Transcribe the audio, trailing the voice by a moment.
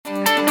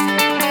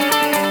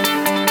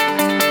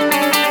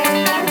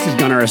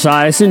Gunnar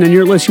Esiason, and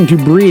you're listening to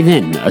Breathe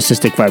In, a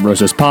cystic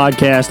fibrosis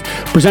podcast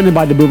presented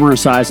by the Boomer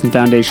Esiason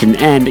Foundation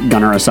and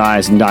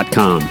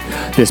GunnarEsiason.com.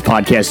 This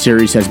podcast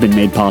series has been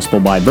made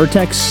possible by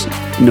Vertex,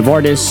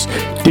 Novartis,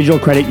 Digital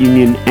Credit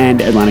Union,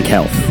 and Atlantic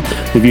Health.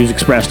 The views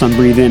expressed on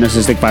Breathe In, a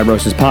cystic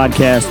fibrosis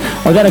podcast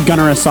are that of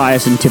Gunnar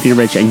Esiason, Tiffany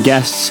Rich, and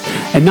guests,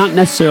 and not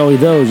necessarily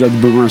those of the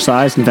Boomer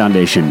Esiason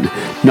Foundation.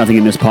 Nothing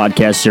in this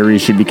podcast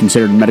series should be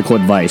considered medical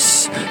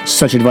advice.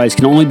 Such advice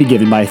can only be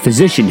given by a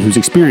physician who's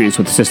experienced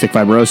with cystic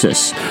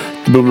fibrosis.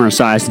 The Boomer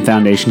Esiason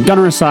Foundation,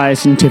 Gunnar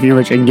Esiason, Tiffany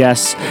Rich, and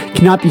guests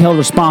cannot be held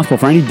responsible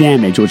for any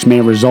damage which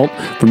may result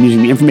from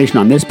using the information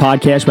on this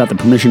podcast without the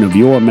permission of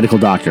your medical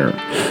doctor.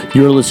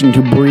 You're listening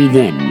to Breathe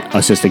In, a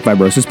cystic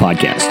fibrosis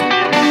podcast.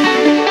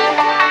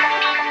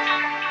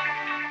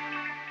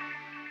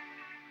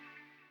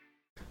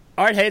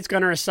 All right, hey, it's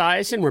Gunnar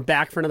Esiason. We're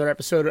back for another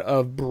episode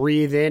of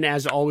Breathe In,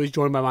 as always,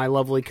 joined by my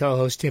lovely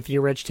co-host, Tiffany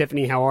Rich.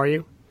 Tiffany, how are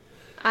you?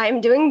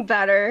 I'm doing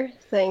better,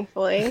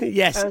 thankfully.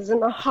 Yes. I was in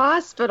the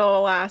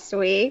hospital last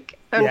week,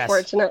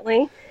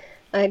 unfortunately. Yes.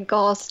 I had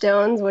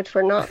gallstones, which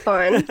were not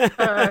fun.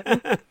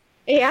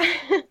 Yeah,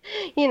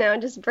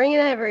 just bring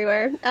it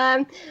everywhere.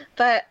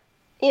 But,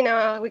 we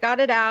got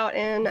it out,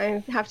 and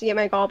I have to get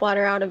my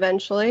gallbladder out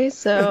eventually.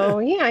 So,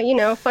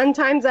 yeah, fun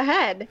times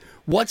ahead.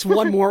 What's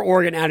one more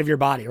organ out of your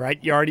body, right?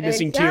 You're already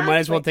missing two. Might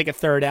as well take a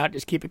third out.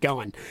 Just keep it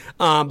going.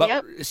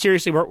 But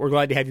seriously, we're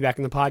glad to have you back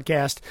on the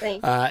podcast.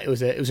 Thanks. It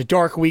was a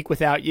dark week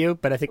without you,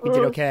 but I think we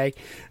did okay.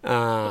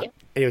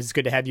 It was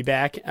good to have you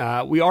back.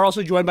 We are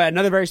also joined by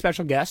another very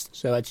special guest.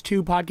 So it's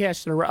three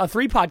podcasts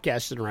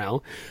in a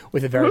row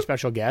with a very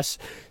special guest.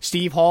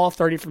 Steve Hall,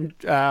 30 from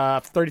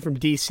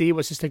DC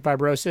with cystic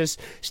fibrosis.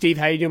 Steve,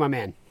 how you doing, my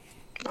man?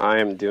 I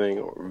am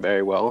doing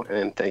very well,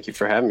 and thank you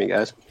for having me,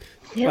 guys.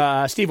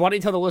 Steve, why don't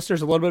you tell the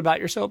listeners a little bit about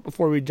yourself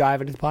before we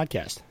dive into the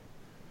podcast?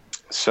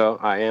 So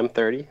I am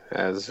 30,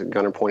 as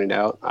Gunnar pointed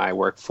out. I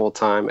work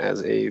full-time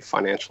as a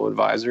financial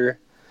advisor.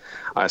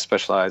 I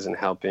specialize in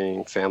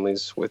helping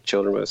families with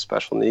children with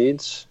special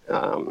needs.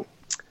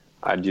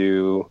 I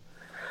do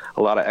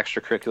a lot of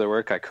extracurricular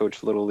work. I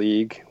coach Little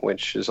League,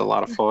 which is a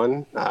lot of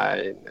fun.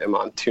 I am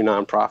on 2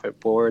 nonprofit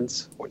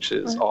boards, which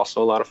is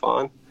also a lot of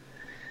fun.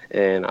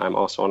 And I'm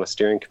also on a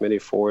steering committee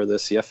for the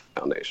CF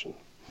Foundation.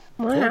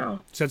 Wow.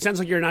 So it sounds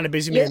like you're not a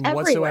busy man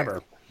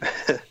whatsoever.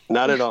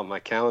 Not at all. My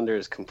calendar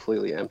is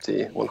completely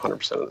empty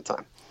 100% of the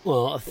time.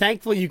 Well,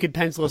 thankfully you could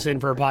pencil us in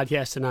for a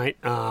podcast tonight.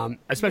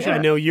 Especially I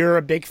know you're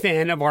a big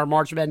fan of our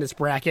March Madness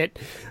bracket.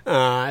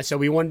 So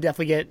we want to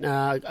definitely get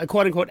a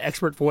quote-unquote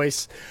expert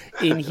voice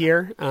in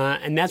here.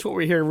 And that's what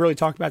we're here to really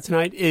talk about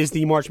tonight is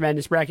the March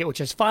Madness bracket, which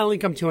has finally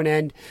come to an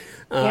end.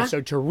 So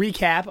to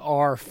recap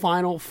our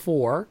final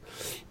four,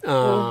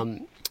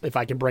 if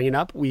I can bring it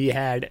up, we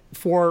had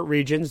 4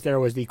 regions.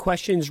 There was the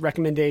questions,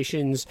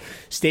 recommendations,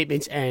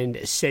 statements, and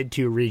said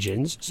to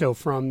regions. So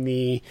from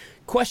the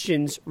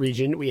questions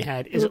region, we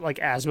had, is it like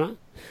asthma?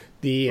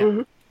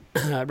 The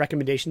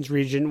recommendations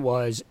region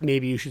was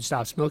maybe you should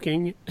stop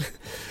smoking.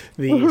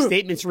 The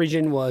statements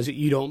region was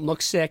you don't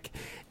look sick.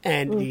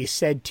 And the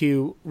said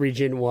to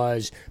region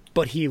was,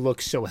 but he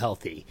looks so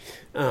healthy.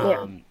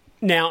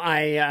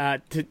 Now,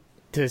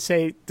 to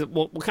say that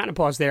we'll kind of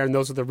pause there, and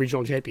those are the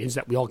regional champions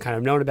that we all kind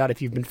of known about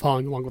if you've been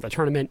following along with the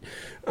tournament.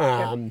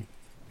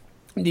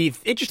 The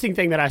interesting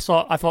thing that I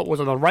thought was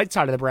on the right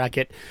side of the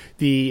bracket,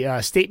 the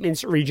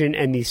statements region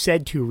and the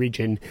said to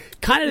region,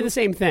 kind of the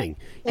same thing.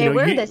 They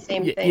were the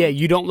same thing. Yeah,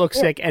 you don't look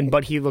sick,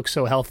 but he looks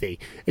so healthy.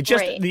 It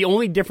just the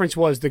only difference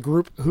was the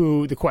group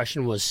who the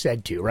question was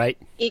said to, right?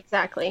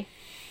 Exactly.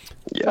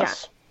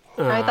 Yes.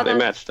 Yeah. I thought they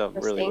matched up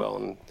really well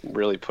and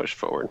really pushed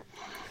forward.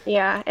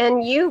 Yeah,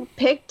 and you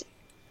picked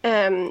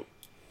but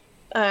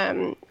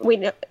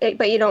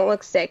you don't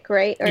look sick,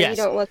 right? Or yes.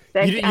 You don't look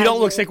sick. You don't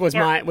look sick was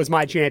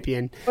my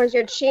champion. Was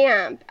your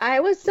champ? I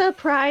was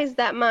surprised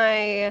that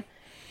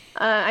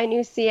I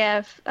knew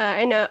CF.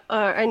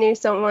 I knew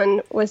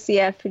someone with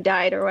CF who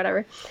died or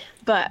whatever,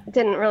 but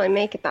didn't really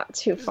make it that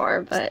too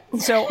far. But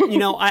so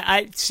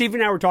Steve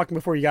and I were talking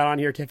before you got on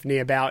here, Tiffany,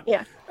 about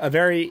a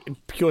very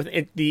pure.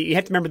 You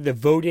have to remember the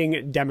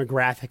voting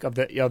demographic of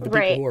the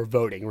people who are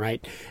voting,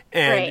 right?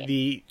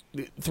 And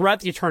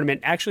throughout the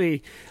tournament,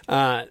 actually,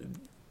 to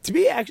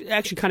me,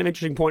 actually, kind of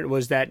interesting point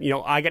was that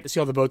I got to see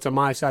all the votes on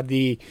my side,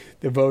 the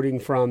voting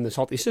from the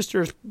Salty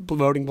Sisters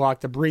voting block,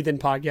 the Breathe In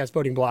podcast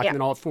voting block, and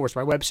then all Force,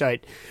 my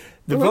website.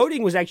 The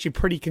voting was actually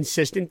pretty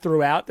consistent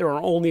throughout. There were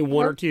only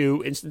 1 or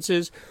 2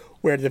 instances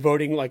where the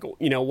voting,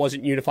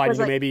 wasn't unified.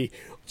 Maybe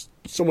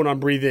someone on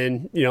Breathe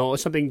In,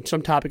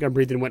 some topic on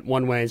Breathe In went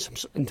one way, and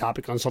some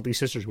topic on Salty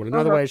Sisters went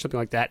another way, or something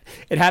like that.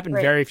 It happened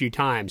very few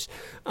times.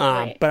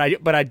 But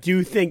I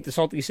do think the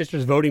Salty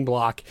Sisters voting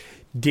block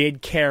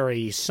did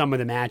carry some of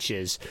the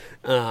matches,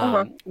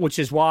 which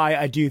is why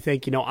I do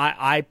think,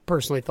 I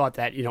personally thought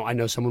that, I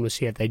know someone was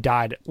CF, they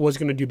died, was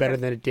going to do better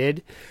than it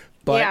did.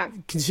 But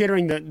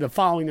considering the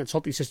following that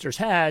Salty Sisters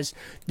has,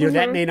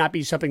 that may not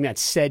be something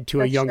that's said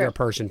to a younger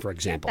person, for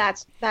example.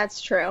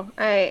 That's true.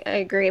 I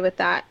agree with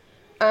that.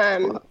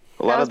 A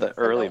A lot of the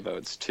early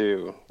votes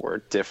too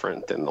were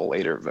different than the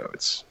later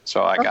votes.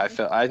 So like I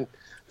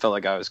felt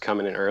like I was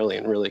coming in early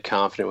and really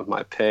confident with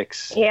my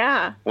picks.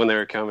 Yeah. When they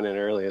were coming in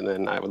early, and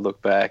then I would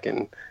look back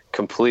and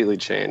completely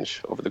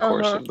change over the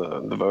course of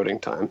the voting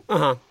time.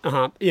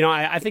 You know,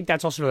 I think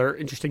that's also another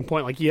interesting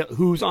point. Like,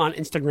 who's on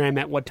Instagram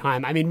at what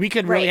time? I mean, we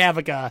could really have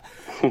like a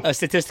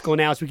statistical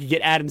analysis. We could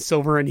get Adam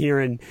Silver in here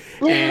and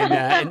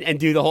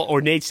do the whole,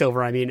 or Nate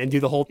Silver, I mean, and do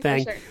the whole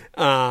thing. Sure.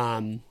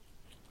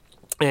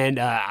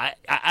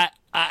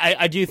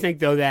 I do think,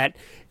 though, that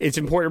it's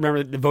important to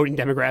remember the voting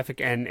demographic,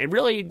 and it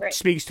really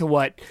speaks to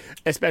what,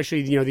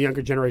 especially the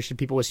younger generation of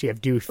people with CF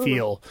do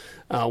feel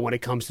when it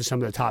comes to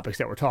some of the topics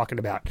that we're talking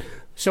about.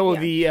 So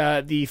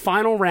the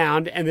final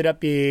round ended up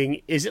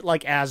being, is it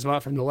like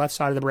asthma from the left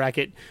side of the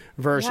bracket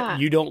versus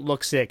you don't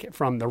look sick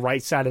from the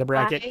right side of the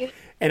bracket.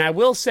 And I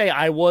will say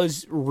I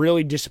was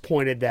really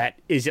disappointed that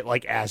is it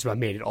like asthma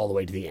made it all the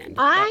way to the end.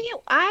 I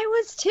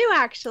was too,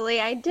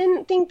 actually. I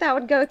didn't think that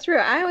would go through.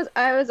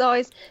 I was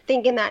always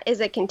thinking that is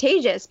it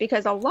contagious,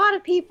 because a lot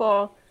of people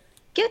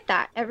get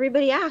that.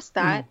 Everybody asks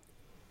that,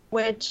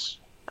 which,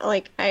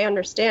 like, I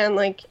understand,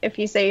 like, if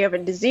you say you have a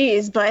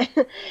disease, but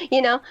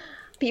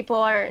people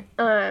are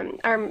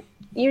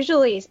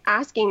usually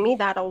asking me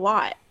that a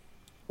lot.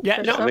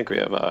 Yeah, no, I think we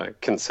have a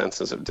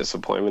consensus of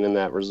disappointment in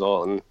that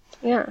result, and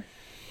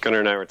Gunnar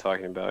and I were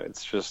talking about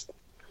it's just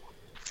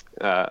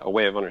a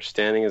way of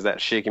understanding is that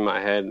shaking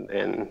my head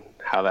and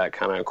how that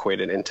kind of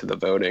equated into the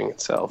voting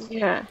itself.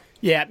 Yeah.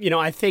 Yeah,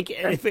 I think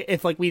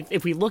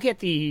if we look at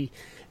the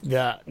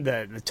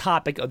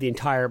topic of the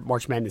entire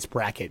March Madness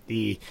bracket,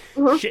 the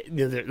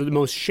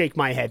most shake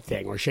my head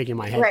thing or shaking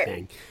my head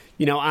thing,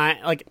 I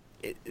like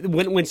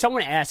when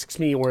someone asks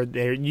me or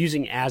they're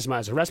using asthma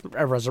as a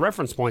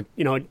reference point,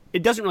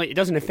 it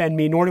doesn't offend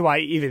me, nor do I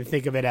even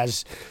think of it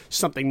as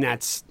something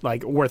that's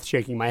like worth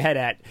shaking my head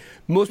at.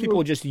 Most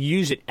people just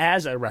use it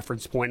as a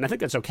reference point, and I think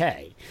that's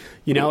okay.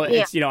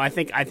 It's I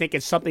think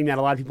it's something that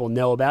a lot of people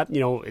know about.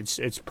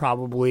 It's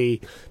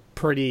probably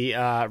pretty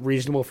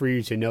reasonable for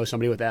you to know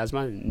somebody with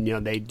asthma,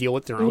 and they deal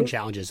with their own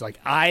challenges.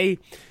 Like I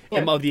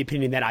am of the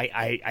opinion that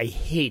I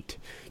hate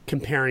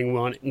comparing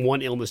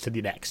one illness to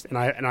the next, and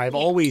I've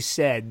always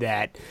said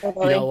that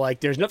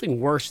like there's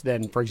nothing worse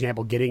than, for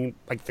example, getting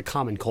like the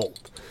common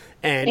cold,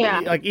 and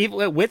like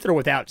even with or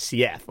without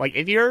CF. Like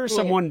if you're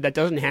someone that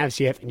doesn't have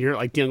CF and you're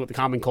like dealing with the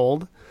common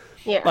cold,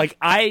 like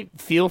I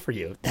feel for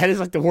you. That is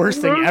like the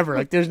worst thing ever.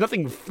 Like there's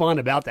nothing fun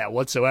about that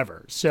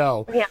whatsoever.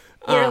 So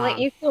you're like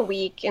you feel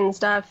weak and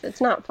stuff.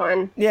 It's not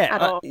fun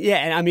at all.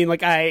 And I mean,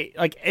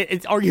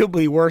 it's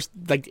arguably worse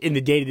like in the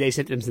day-to-day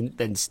symptoms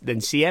than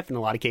CF in a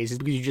lot of cases,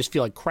 because you just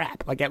feel like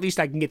crap. Like at least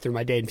I can get through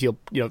my day and feel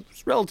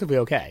relatively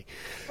okay.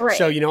 Right.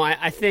 So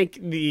I think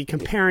the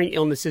comparing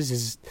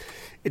illnesses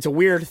it's a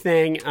weird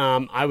thing.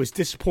 I was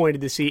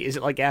disappointed to see is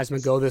it like asthma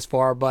go this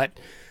far, but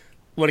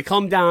when it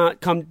comes down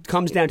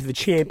to the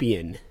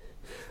champion,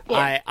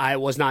 I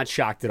was not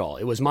shocked at all.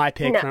 It was my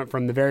pick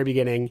from the very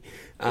beginning.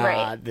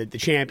 The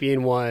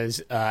champion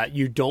was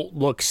you don't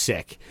look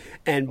sick.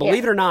 And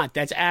believe it or not,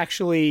 that's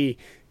actually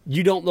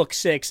you don't look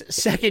sick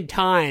second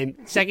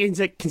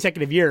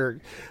consecutive year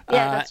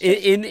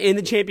in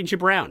the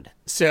championship round.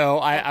 So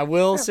I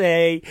will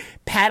say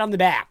pat on the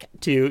back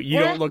to you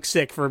don't look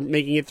sick for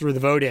making it through the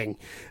voting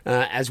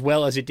as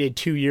well as it did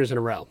 2 years in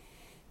a row.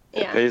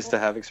 It pays to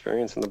have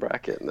experience in the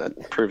bracket, and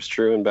that proves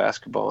true in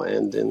basketball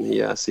and in the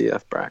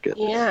CF bracket.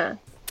 Yeah.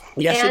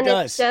 Yes, and it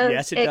does.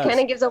 Yes, it does. It kind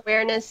of gives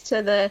awareness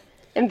to the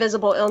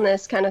invisible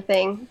illness kind of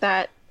thing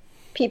that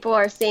people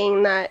are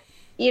seeing, that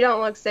you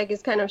don't look sick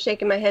is kind of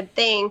shaking my head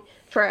thing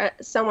for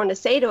someone to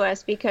say to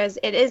us, because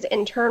it is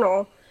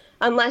internal.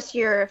 Unless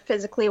you're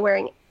physically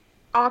wearing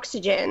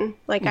oxygen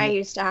like I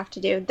used to have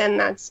to do, then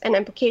that's an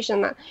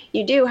implication that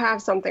you do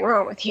have something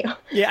wrong with you.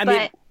 Yeah, I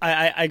mean,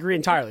 I agree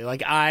entirely.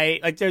 Like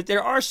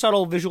there are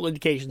subtle visual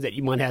indications that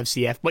you might have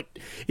CF, but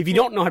if you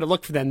don't know how to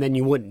look for them, then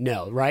you wouldn't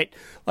know, right?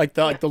 Like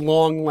the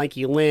long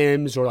lanky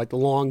limbs, or like the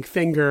long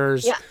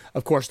fingers,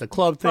 of course the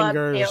club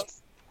fingers.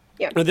 Nails.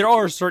 Yeah. There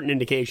are certain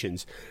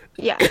indications.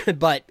 Yeah.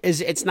 But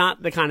it's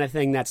not the kind of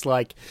thing that's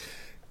like,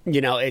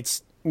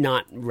 it's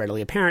not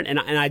readily apparent, and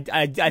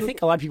I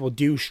think a lot of people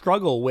do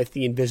struggle with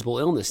the invisible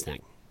illness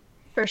thing.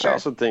 For sure. I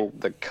also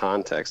think the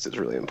context is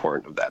really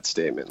important of that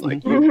statement.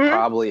 Like you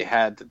probably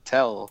had to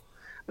tell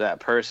that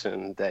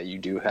person that you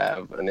do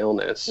have an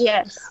illness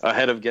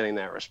ahead of getting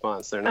that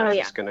response. They're not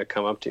just going to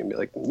come up to you and be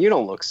like, "You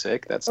don't look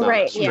sick." That's not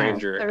a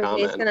stranger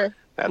comment.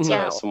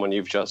 That's someone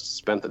you've just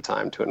spent the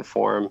time to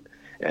inform,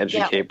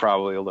 educate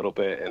probably a little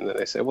bit, and then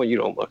they say, "Well, you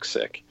don't look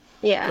sick."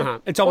 Yeah,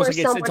 it's almost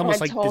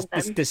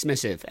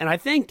dismissive, and I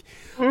think,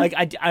 like,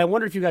 I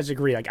wonder if you guys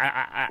agree. Like,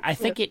 I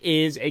think it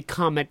is a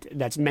comment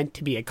that's meant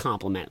to be a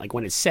compliment. Like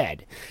when it's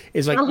said,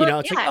 is like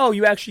it's like, oh,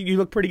 you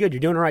look pretty good. You're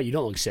doing all right. You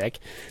don't look sick.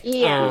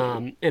 Yeah,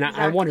 and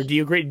exactly. I wonder, do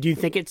you agree? Do you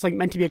think it's like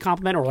meant to be a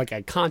compliment or like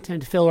a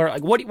content filler?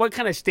 Like, what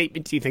kind of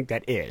statement do you think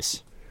that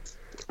is?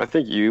 I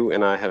think you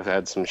and I have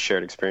had some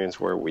shared experience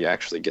where we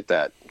actually get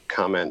that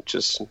comment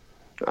just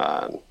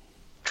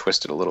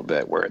twisted a little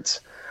bit, where it's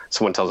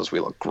someone tells us we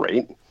look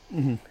great.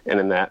 And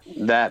in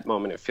that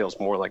moment, it feels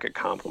more like a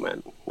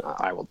compliment.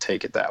 I will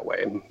take it that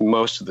way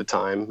most of the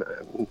time,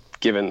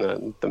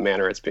 given the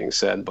manner it's being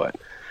said. But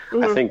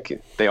I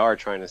think they are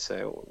trying to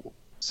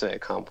say a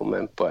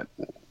compliment, but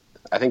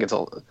I think it's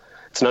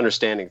an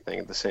understanding thing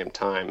at the same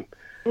time.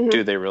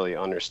 Do they really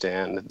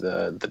understand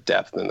the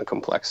depth and the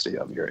complexity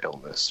of your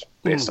illness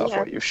based off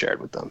what you've shared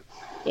with them?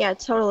 Yeah,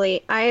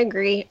 totally. I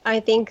agree. I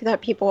think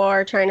that people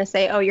are trying to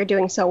say, oh, you're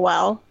doing so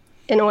well,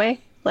 in a way.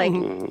 Like,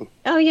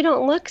 oh, you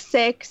don't look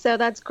sick, so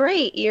that's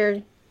great.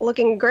 You're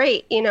looking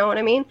great, you know what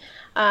I mean?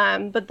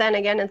 But then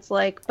again, it's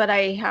like, but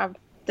I have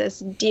this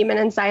demon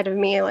inside of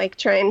me, like,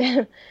 trying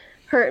to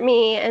hurt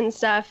me and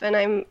stuff, and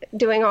I'm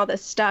doing all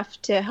this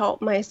stuff to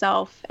help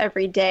myself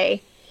every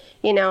day.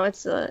 You know,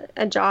 it's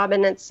a job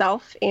in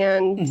itself,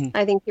 and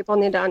I think people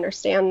need to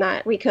understand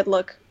that we could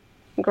look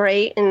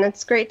great, and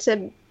it's great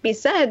to be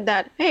said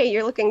that, hey,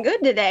 you're looking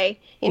good today.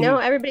 You know,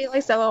 everybody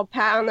likes a little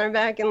pat on their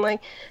back and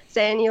like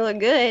saying you look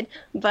good.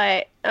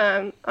 But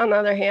on the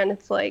other hand,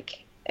 it's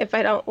like, if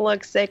I don't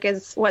look sick,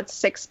 is what's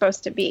sick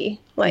supposed to be?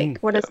 Like,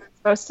 what is it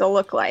supposed to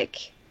look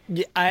like?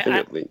 Yeah,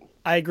 I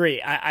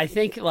agree. I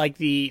think like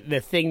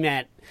the thing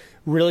that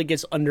really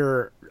gets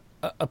under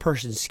a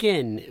person's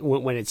skin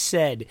when it's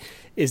said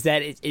is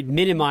that it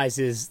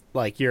minimizes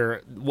like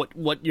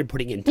what you're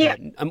putting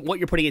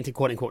into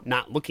quote unquote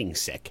not looking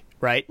sick,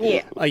 right?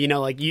 Yeah. You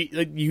know, like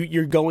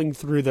you're going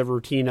through the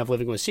routine of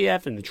living with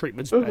CF and the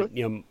treatments,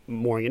 you know,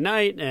 morning and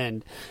night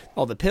and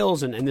all the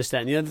pills and this,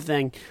 that, and the other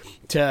thing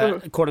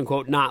to quote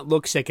unquote not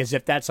look sick as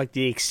if that's like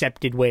the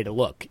accepted way to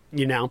look,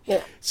 you know?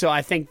 Yeah. So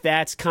I think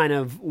that's kind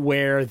of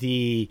where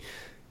the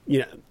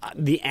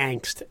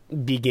angst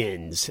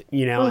begins,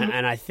 you know,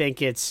 and I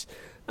think it's,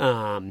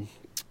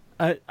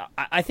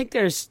 I think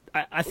there's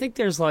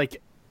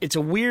like, it's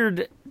a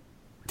weird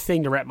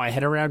thing to wrap my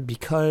head around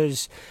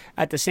because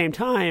at the same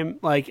time,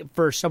 like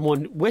for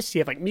someone with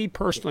CF, like me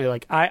personally,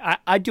 like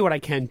I do what I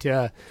can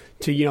to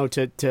you know,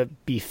 to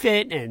be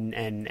fit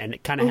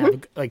and kind of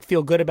have like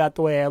feel good about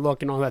the way I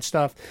look and all that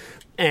stuff.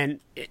 And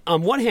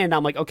on one hand,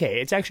 I'm like,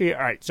 okay, it's actually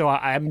all right. So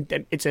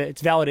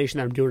it's validation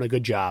that I'm doing a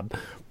good job.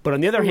 But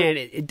on the other hand,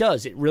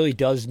 it really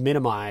does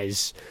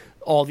minimize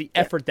all the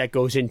effort that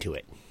goes into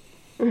it.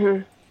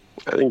 I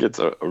think it's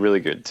a really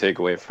good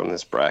takeaway from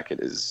this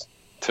bracket is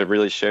to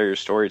really share your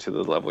story to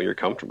the level you're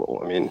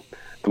comfortable. I mean,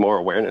 the more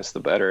awareness, the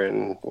better.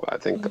 And I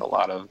think a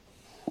lot of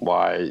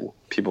why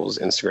people's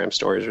Instagram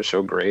stories are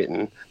so great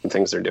and the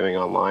things they're doing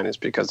online is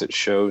because it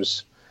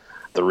shows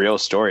the real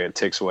story. It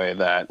takes away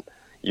that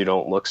you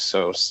don't look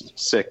so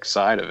sick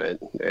side of it.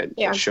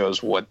 It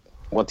shows what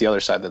the other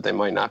side that they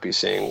might not be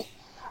seeing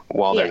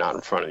while they're not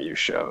in front of you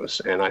shows.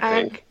 And I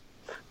think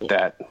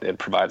that it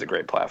provides a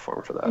great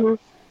platform for that.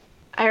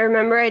 I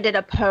remember I did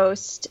a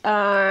post, it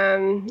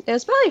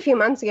was probably a few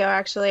months ago,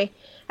 actually.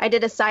 I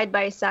did a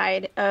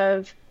side-by-side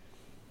of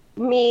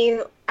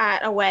me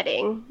at a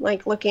wedding,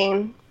 like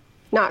looking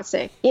not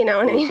sick, you know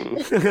what I mean?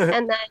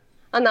 And then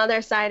on the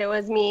other side, it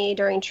was me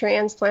during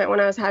transplant when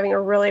I was having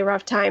a really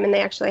rough time, and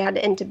they actually had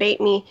to intubate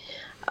me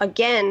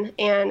again.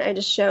 And I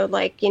just showed,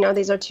 like, you know,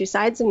 these are two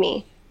sides of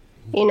me.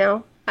 You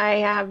know, I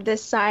have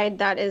this side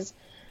that is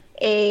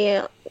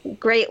a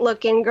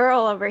great-looking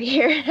girl over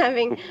here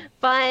having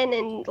fun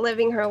and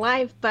living her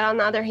life. But on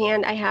the other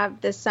hand, I have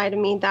this side of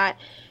me that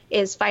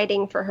is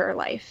fighting for her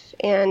life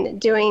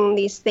and doing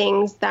these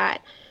things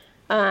that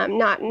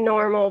not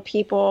normal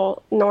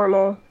people,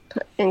 normal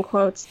in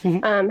quotes,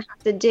 have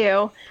to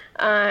do.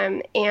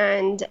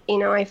 And, you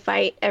know, I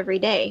fight every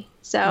day.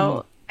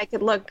 So I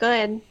could look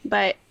good,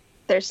 but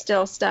there's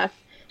still stuff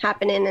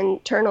happening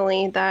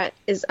internally that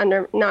is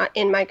not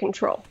in my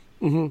control.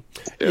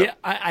 Yeah,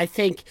 I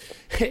think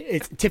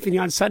it's Tiffany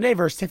on Sunday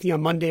versus Tiffany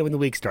on Monday when the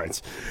week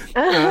starts.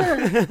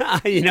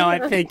 You know,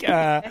 I think,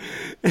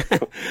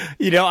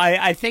 you know,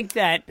 I think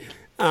that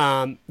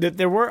that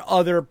there were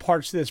other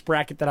parts of this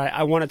bracket that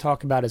I want to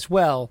talk about as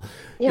well.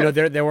 Yeah. You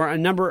know, there were a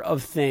number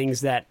of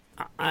things that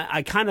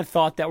I kind of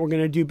thought that were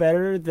going to do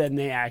better than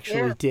they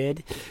actually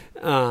did.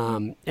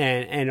 And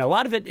a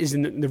lot of it is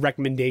in the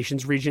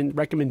recommendations region.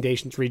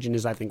 Recommendations region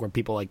is, I think, where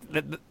people like,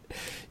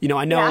 you know,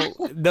 I know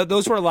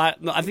those were a lot.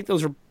 I think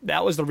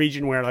that was the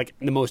region where like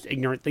the most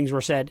ignorant things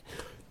were said.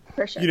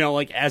 For sure. You know,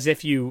 like as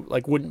if you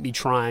like wouldn't be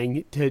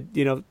trying to,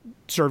 you know,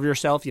 serve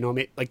yourself, you know,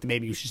 like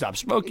maybe you should stop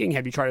smoking.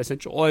 Have you tried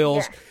essential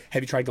oils? Yeah.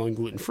 Have you tried going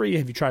gluten-free?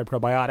 Have you tried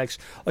probiotics?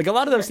 Like a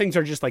lot of those things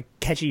are just like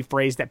catchy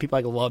phrase that people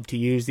like love to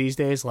use these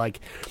days. Like,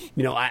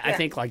 you know, I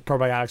think like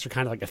probiotics are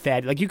kind of like a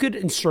fad. Like you could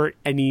insert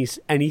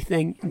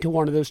anything into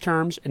one of those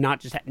terms and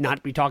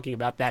not be talking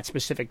about that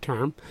specific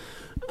term.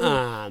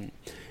 And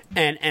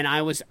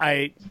it was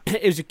a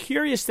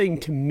curious thing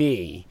to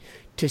me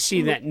to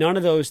see that none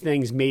of those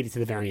things made it to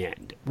the very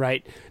end,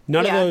 right?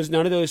 None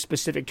of those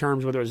specific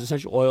terms, whether it was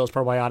essential oils,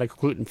 probiotic,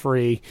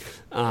 gluten-free.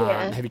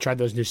 Have you tried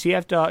those new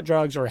CF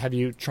drugs, or have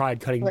you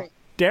tried cutting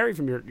dairy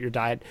from your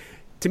diet?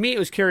 To me, it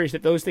was curious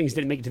that those things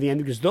didn't make it to the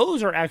end because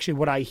those are actually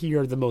what I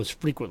hear the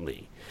most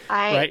frequently.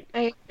 I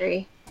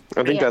agree.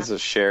 I think that's a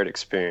shared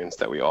experience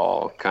that we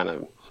all kind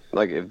of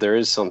like if there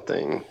is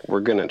something,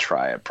 we're gonna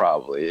try it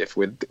probably. If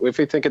we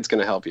think it's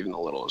gonna help even the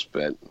littlest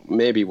bit,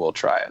 maybe we'll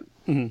try it.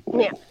 Mm-hmm.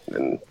 Yeah.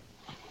 And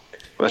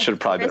that should have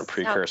probably been a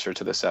precursor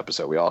to this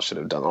episode. We all should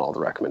have done all the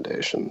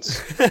recommendations.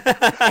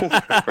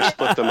 Or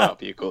split them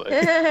up equally.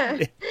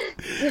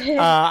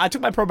 I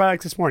took my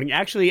probiotics this morning.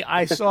 Actually,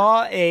 I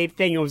saw a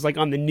thing. It was like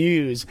on the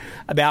news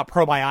about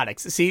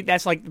probiotics. See,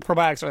 that's like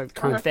probiotics are the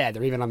current fad.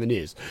 They're even on the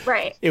news.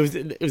 Right. It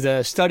was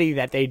a study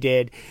that they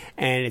did,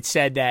 and it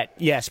said that,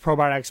 yes,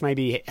 probiotics may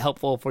be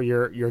helpful for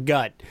your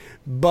gut,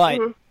 but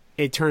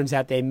it turns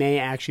out they may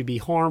actually be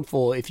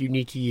harmful if you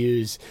need to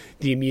use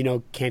the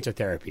immunocancer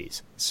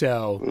therapies.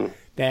 So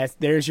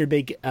there's your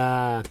big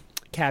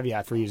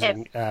caveat for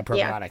using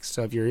probiotics. Yeah.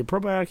 So if you're a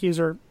probiotic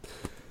user,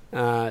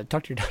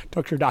 talk to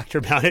your doctor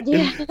about it.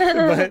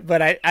 Yeah.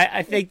 but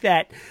I think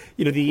that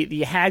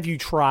the have you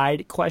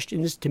tried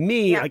questions, to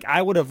me, like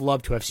I would have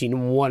loved to have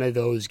seen one of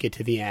those get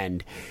to the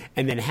end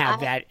and then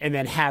have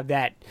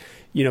that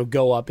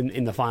go up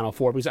in the final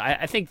four, because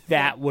I think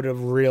that would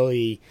have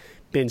really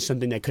been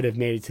something that could have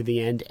made it to the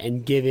end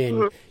and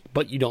given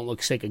but you don't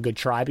look sick a good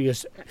try,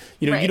 because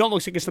you don't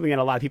look sick is something that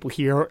a lot of people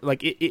hear.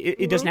 Like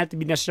it doesn't have to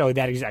be necessarily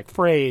that exact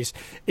phrase.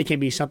 It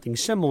can be something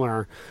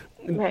similar.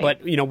 Right.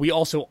 But we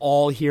also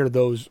all hear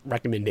those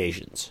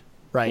recommendations,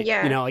 right?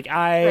 Yeah.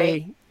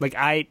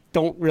 I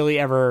don't really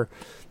ever,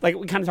 like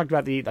we kind of talked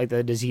about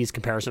the disease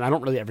comparison. I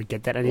don't really ever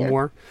get that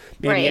anymore.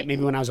 Maybe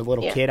when I was a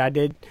little kid I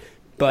did.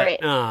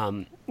 But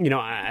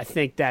I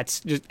think that's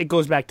just, it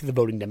goes back to the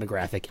voting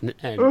demographic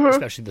and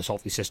especially the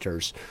Salty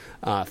Sisters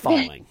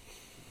following.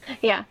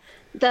 Yeah.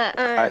 Go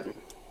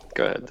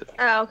ahead.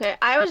 Oh, okay.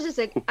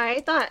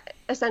 I thought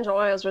essential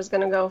oils was going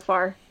to go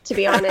far, to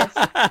be honest.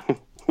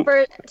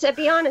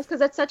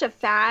 Because it's such a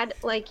fad,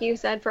 like you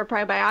said, for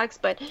probiotics,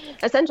 but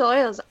essential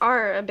oils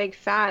are a big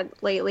fad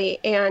lately.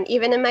 And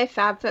even in my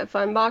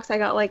FabFitFun box, I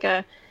got like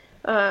a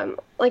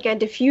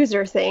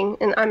diffuser thing,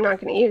 and I'm not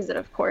going to use it,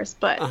 of course,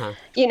 but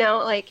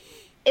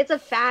it's a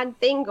fad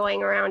thing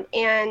going around,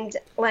 and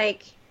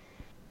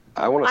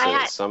I want to say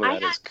that some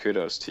of that is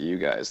kudos to you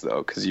guys,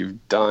 though, because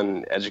you've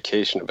done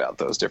education about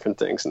those different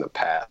things in the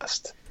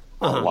past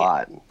a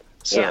lot,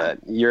 so that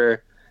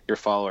your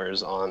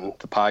followers on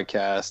the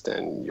podcast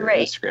and your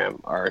Instagram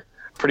are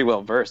pretty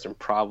well versed and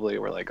probably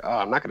were like, oh,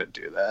 I'm not going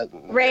to do that.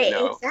 And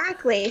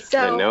exactly.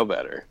 So they know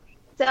better.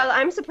 So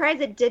I'm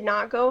surprised it did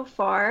not go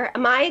far.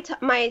 My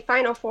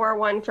final four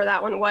one for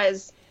that one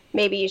was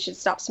maybe you should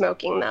stop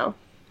smoking, though.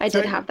 I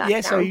did have that.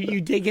 Yeah, so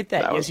you did get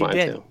that. Yes, you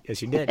did. Too.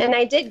 Yes, you did. And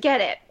I did get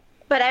it.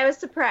 But I was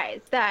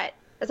surprised that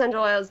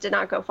essential oils did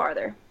not go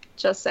farther.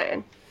 Just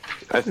saying.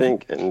 I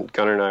think, and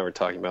Gunnar and I were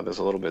talking about this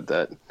a little bit,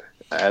 that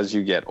as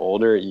you get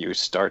older, you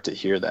start to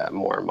hear that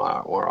more and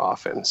more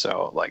often.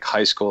 So like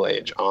high school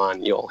age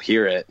on, you'll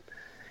hear it.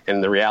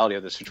 And the reality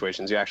of the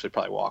situation is you actually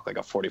probably walk like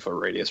a 40-foot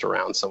radius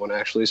around someone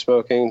actually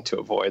smoking to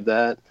avoid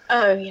that.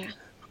 Oh, yeah.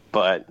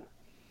 But,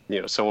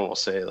 someone will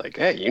say like,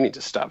 hey, you need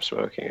to stop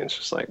smoking. And it's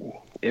just like,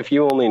 if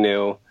you only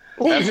knew.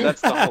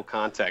 That's the whole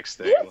context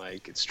thing.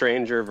 Like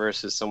stranger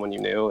versus someone you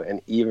knew.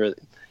 And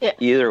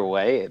either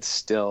way, it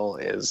still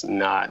is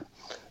not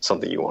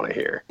something you want to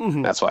hear.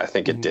 Mm-hmm. That's why I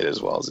think it did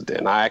as well as it did.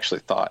 And I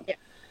actually thought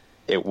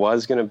it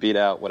was going to beat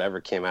out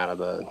whatever came out of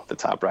the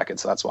top bracket.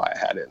 So that's why I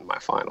had it in my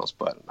finals.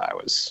 But I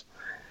was,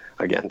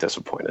 again,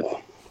 disappointed.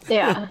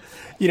 Yeah.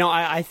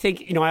 I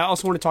think, I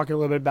also want to talk a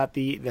little bit about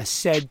the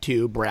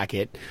SED2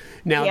 bracket.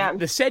 Now,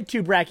 the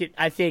SED2 bracket,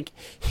 I think,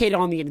 hit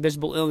on the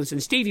invisible illness.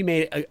 And Steve, you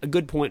made a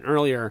good point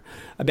earlier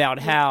about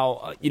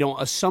how,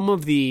 some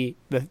of the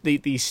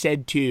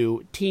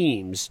SED2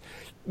 teams,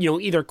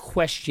 either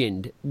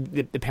questioned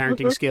the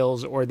parenting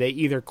skills, or they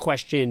either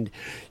questioned,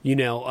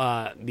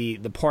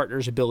 the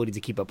partner's ability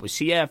to keep up with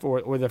CF,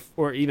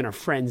 or even a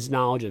friend's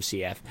knowledge of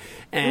CF.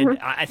 And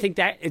I think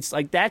that it's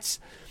like that's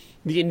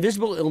the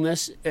invisible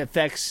illness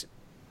affects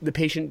the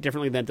patient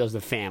differently than it does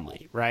the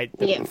family, right?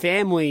 The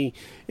family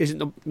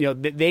isn't,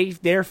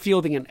 they're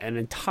fielding an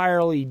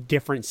entirely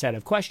different set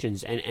of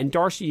questions. And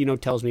Darcy,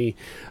 tells me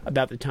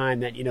about the time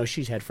that,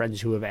 she's had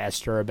friends who have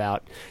asked her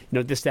about,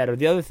 this, that, or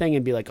the other thing,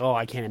 and be like, oh,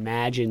 I can't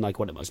imagine like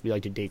what it must be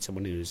like to date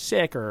someone who's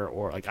sick,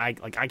 or I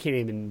can't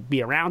even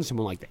be around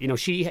someone like that.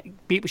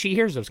 She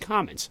hears those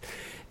comments,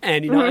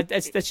 and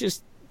that's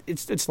just.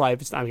 It's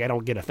life. It's not like I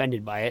don't get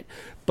offended by it,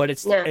 but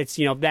it's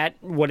that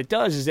what it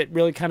does is it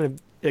really kind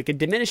of like it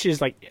diminishes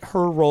like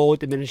her role. It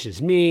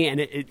diminishes me, and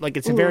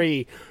it's a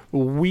very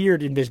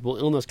weird invisible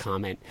illness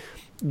comment,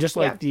 just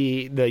like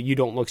the you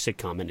don't look sick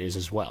comment is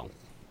as well.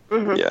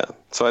 Mm-hmm. Yeah.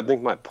 So I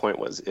think my point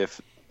was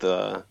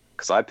because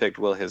I picked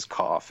will his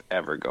cough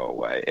ever go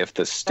away? If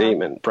the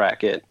statement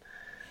bracket,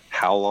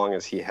 how long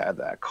has he had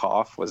that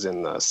cough, was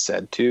in the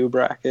SED2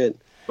 bracket.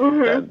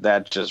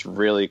 That just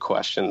really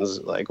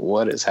questions like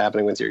what is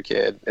happening with your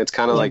kid. It's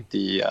kind of like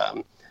the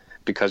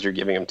because you're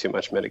giving him too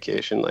much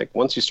medication. Like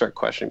once you start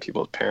questioning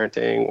people's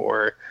parenting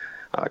or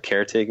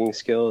caretaking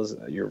skills,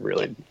 you're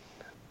really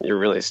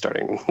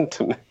starting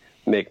to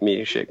make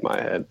me shake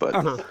my head.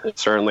 But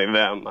certainly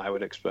them, I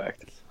would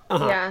expect.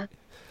 Yeah,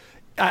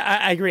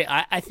 I agree.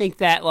 I think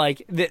that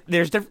like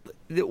there's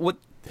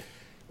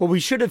what we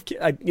should have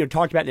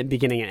talked about in the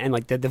beginning, and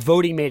like the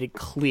voting made it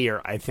clear,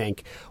 I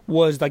think,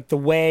 was like the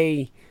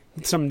way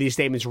some of these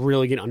statements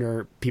really get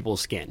under people's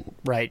skin,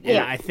 right? And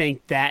I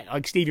think that,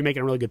 like Steve, you're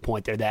making a really good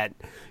point there. That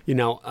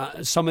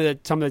some of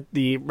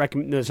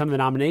the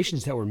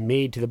nominations that were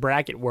made to the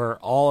bracket were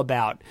all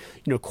about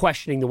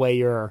questioning the way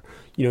you're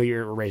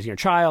raising your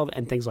child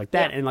and things like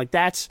that, and like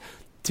that's.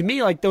 To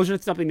me, like those are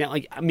something that,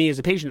 like me as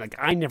a patient, like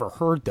I never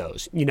heard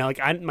those.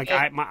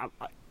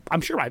 I'm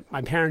sure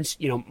my parents,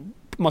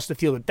 must have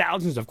fielded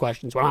thousands of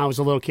questions when I was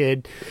a little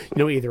kid,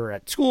 either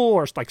at school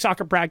or like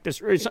soccer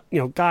practice or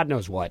God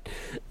knows what.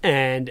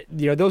 And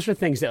those are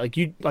things that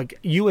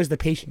you as the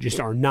patient just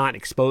are not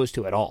exposed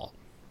to at all.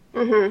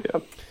 Mm-hmm.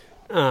 Yep.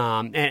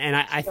 And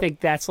I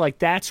think that's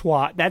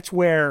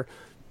where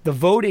the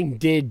voting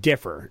did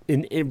differ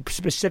in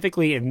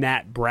specifically in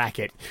that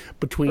bracket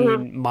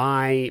between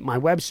my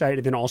website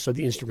and then also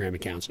the Instagram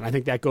accounts. And I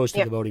think that goes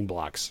to the voting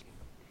blocks.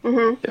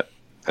 Mm-hmm. Yeah.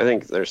 I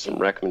think there's some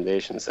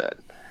recommendations that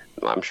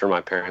I'm sure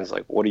my parents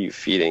what are you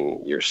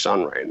feeding your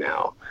son right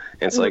now?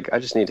 And it's I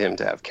just need him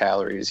to have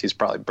calories. He's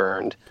probably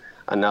burned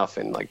enough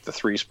in the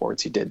 3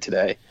 sports he did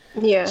today.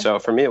 Yeah. So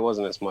for me, it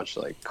wasn't as much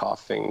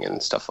coughing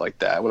and stuff like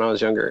that. When I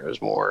was younger, it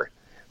was more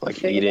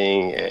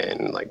eating,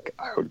 and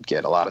I would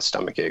get a lot of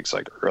stomach aches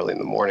early in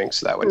the morning.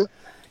 So that would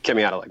get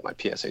me out of my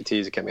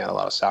PSATs. It kept me out of a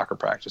lot of soccer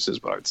practices,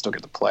 but I would still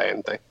get to play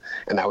and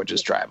that would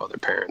just drive other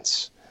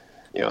parents,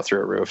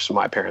 through a roof. So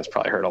my parents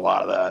probably heard a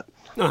lot of that.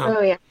 Uh-huh.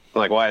 Oh yeah.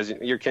 Why is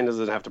your kid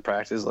doesn't have to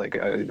practice? Do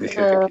you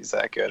think he's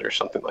that good or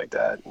something like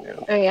that?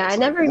 Oh yeah, I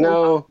never even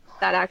thought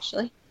that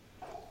actually.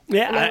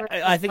 Yeah,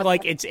 I think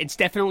it's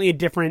definitely a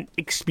different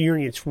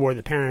experience for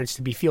the parents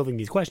to be fielding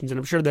these questions, and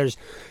I'm sure there's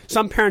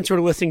some parents who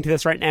are listening to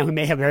this right now who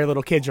may have very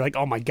little kids who are like,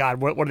 oh my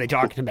God, what are they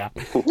talking about?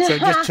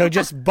 So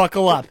just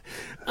buckle up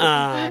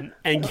and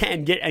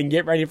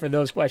get ready for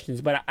those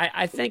questions. But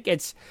I think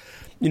it's.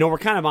 We're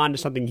kind of on to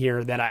something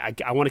here that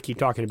I want to keep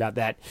talking about.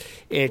 That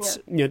it's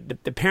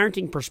the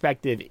parenting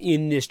perspective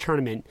in this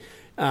tournament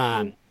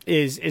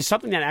is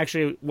something that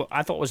actually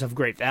I thought was of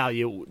great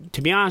value.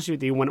 To be honest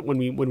with you, when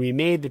we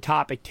made the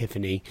topic,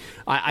 Tiffany,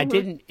 I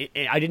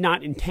did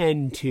not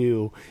intend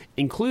to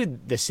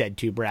include the said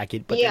 2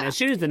 bracket, but then as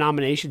soon as the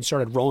nominations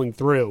started rolling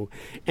through,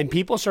 and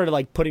people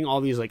started putting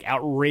all these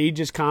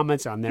outrageous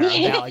comments on there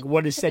about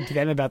what is said to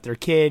them about their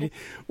kid,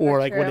 or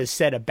what is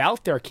said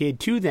about their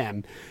kid to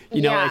them,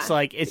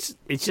 it's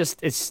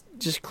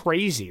just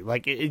crazy.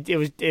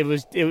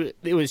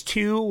 It was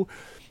too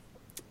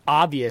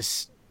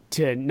obvious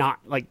to not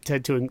I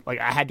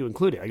had to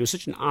include it. It was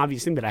such an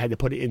obvious thing that I had to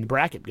put it in the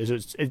bracket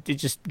because it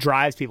just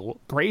drives people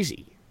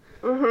crazy.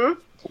 Mm-hmm.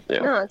 Yeah.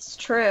 No, it's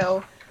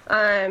true.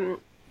 I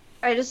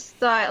just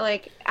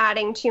thought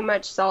adding too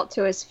much salt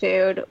to his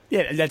food.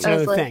 Yeah, that's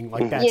another thing.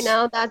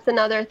 That's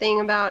another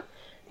thing about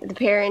the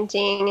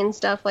parenting and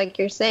stuff.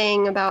 You're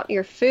saying about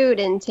your food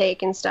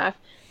intake and stuff.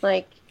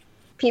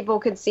 People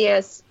could see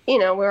us.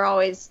 We're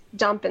always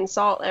dumping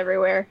salt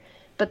everywhere.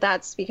 But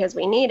that's because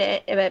we need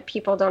it. But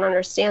people don't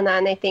understand that,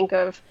 and they think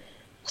of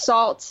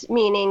salt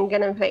meaning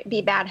going to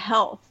be bad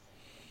health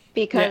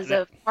because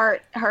of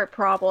heart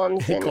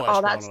problems and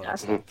all that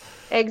stuff.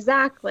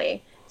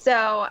 Exactly.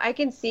 So I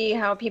can see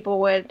how people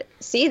would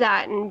see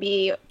that and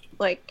be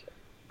like,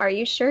 "Are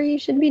you sure you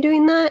should be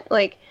doing that?"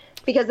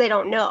 Because they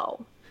don't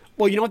know.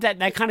 Well, you know what?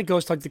 That kind of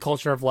goes to the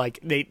culture of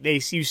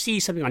you see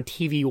something on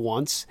TV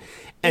once,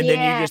 and then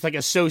you just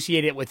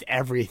associate it with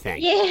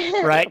everything.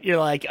 Yeah. Right? You're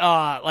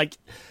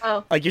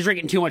you're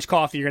drinking too much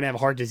coffee, you're gonna have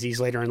heart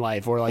disease later in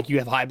life, or you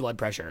have high blood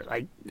pressure.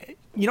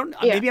 You don't.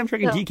 Maybe I'm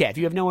drinking decaf.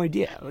 You have no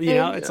idea.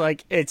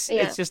 It's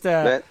just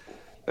a.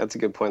 That's a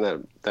good point.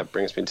 That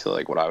brings me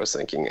to what I was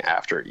thinking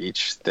after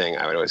each thing.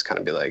 I would always kind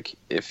of be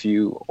if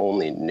you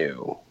only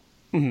knew,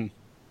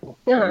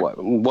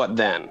 what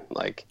then?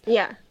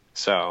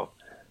 So.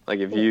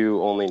 If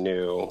you only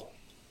knew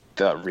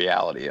the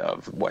reality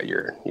of what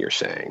you're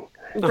saying,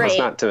 it's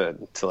not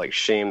to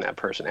shame that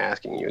person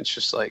asking you. It's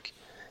just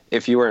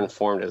if you were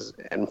informed as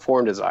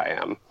I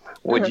am,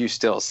 would you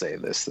still say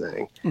this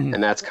thing? Mm-hmm.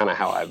 And that's kind of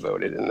how I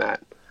voted in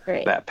that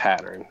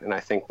pattern. And I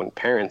think when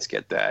parents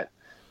get that,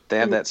 they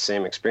have that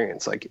same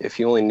experience. If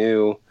you only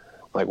knew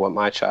what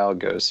my child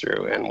goes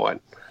through and what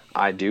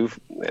I do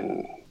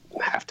and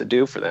have to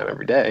do for them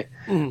every day,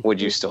 would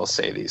you still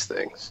say these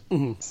things?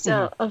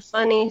 So a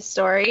funny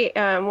story,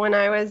 when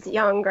I was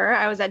younger,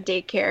 I was at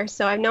daycare,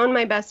 so I've known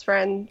my best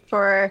friend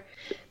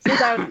since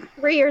I was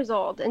 3 years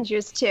old, and she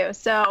was 2,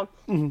 so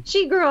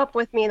she grew up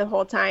with me the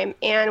whole time,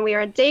 and we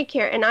were at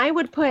daycare, and I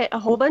would put a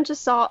whole bunch of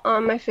salt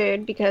on my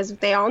food because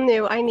they all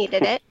knew I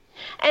needed it,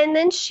 and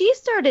then she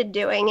started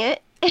doing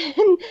it,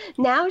 and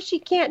now she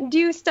can't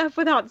do stuff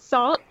without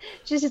salt.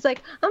 She's just I'm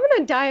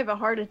gonna die of a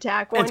heart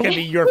attack one day. It's gonna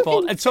be your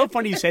fault. It's so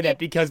funny you say that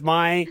because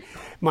my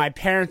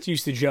parents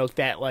used to joke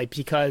that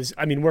because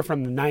we're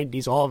from the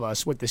 90s, all of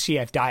us, with the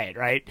CF diet,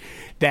 right?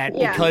 That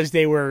because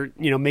they were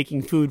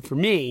making food for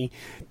me,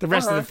 the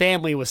rest of the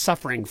family was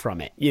suffering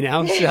from it.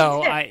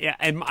 So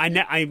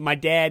my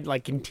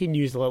dad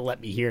continues to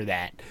let me hear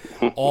that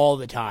all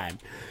the time.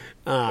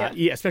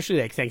 Yeah,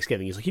 especially like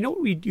Thanksgiving. He's like, you know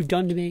what you've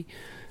done to me?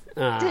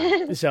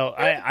 So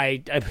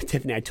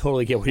Tiffany, I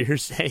totally get what you're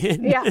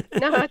saying. Yeah,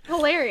 no, it's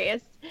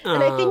hilarious.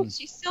 And I think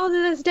she still to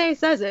this day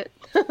says it.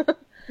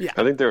 Yeah.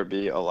 I think there would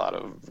be a lot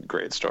of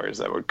great stories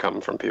that would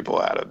come from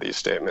people out of these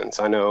statements.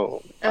 I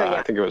know,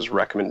 I think it was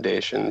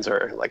recommendations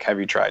or like, have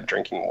you tried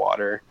drinking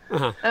water?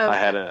 I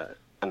had an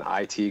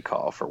IT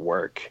call for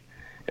work,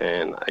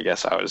 and I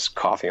guess I was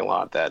coughing a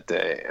lot that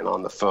day. And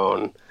on the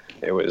phone,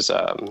 it was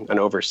an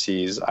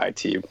overseas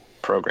IT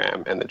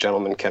program, and the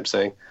gentleman kept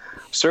saying,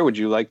 "Sir, would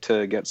you like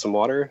to get some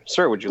water?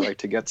 Sir, would you like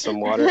to get some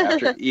water?"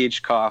 After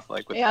each cough,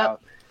 like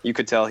without, you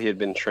could tell he had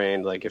been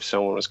trained. Like if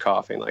someone was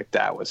coughing, like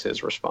that was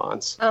his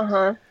response.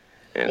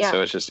 And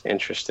so it's just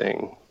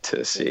interesting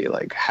to see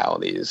like how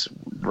these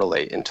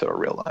relate into a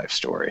real life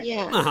story.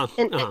 Yeah.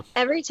 And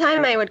every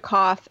time I would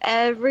cough,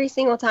 every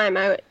single time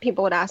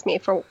people would ask me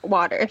for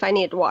water, if I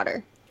needed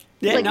water.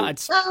 Yeah, like,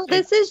 no,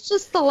 this is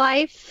just the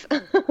life.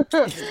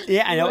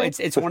 Yeah, I know.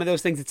 It's one of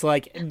those things. It's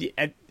like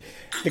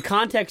the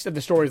context of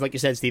the stories, like you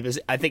said, Steve,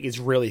 I think is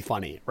really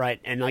funny, right?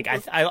 And like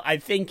I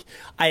think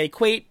I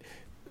equate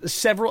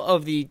several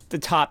of the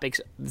topics,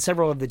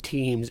 several of the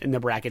teams in the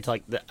bracket to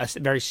like a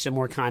very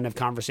similar kind of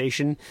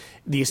conversation.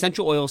 The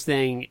essential oils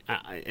thing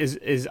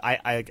is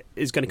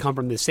going to come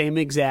from the same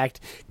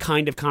exact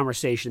kind of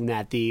conversation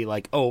that the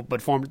like, oh, but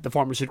the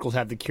pharmaceuticals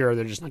have the cure,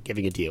 they're just not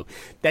giving it to you.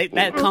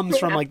 That comes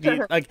from like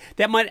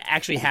that might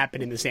actually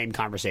happen in the same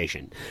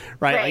conversation,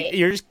 right?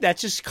 Like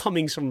that's just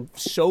coming from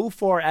so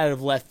far out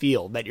of left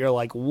field that you're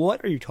like,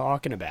 what are you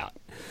talking about?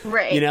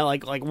 Right. You know,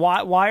 like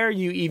why are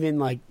you even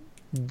like.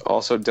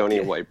 Also, don't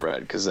eat white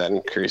bread because that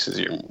increases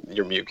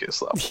your mucus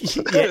levels.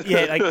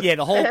 The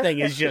whole thing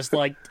is just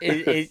like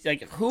it's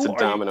like who it's a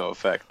domino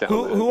effect.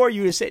 Who are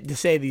you to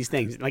say these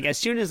things? Like as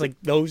soon as like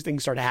those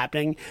things start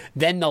happening,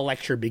 then the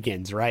lecture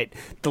begins, right?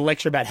 The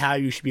lecture about how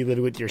you should be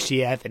living with your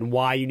CF and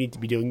why you need to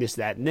be doing this,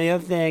 that, and the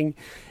other thing,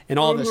 and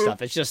all this stuff.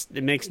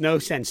 It makes no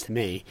sense to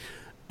me.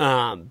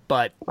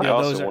 But I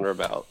also wonder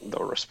about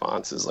the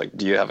responses. Like,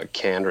 do you have a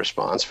canned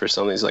response for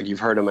some of these? Like, you've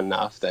heard them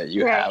enough that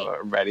you have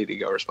a ready to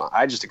go response.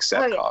 I just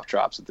accept cough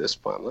drops at this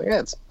point. I'm like,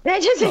 it's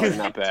probably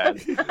not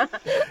bad.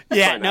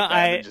 Yeah, no,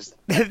 I just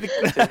take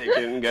it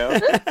and go.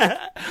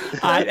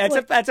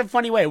 That's a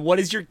funny way. What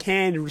is your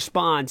canned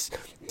response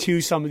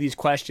to some of these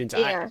questions?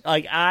 Yeah.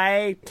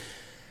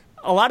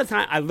 A lot of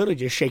time, I literally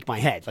just shake my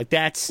head. Like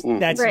that's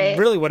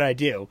really what I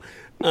do.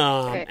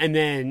 And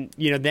then,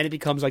 then it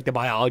becomes like the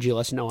biology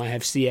lesson. Oh, I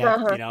have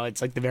CF.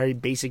 It's like the very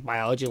basic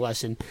biology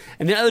lesson.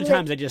 And then other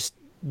times I just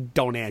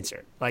don't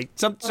answer. Like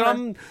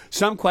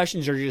some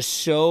questions are just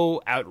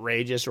so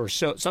outrageous, or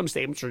some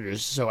statements are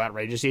just so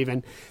outrageous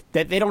even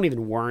that they don't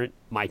even warrant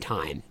my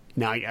time.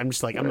 Now I'm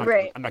just like I'm not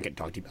going to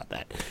talk to you about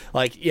that.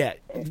 Like, yeah,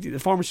 the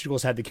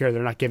pharmaceuticals have the cure;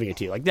 they're not giving it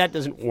to you. Like that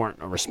doesn't warrant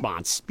a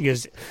response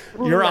because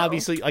you're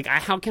obviously like,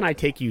 how can I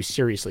take you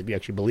seriously if you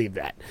actually believe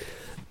that?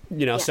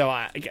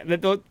 So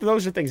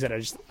those are things that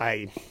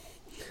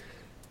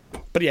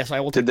But yes, I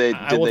will. Did they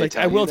I will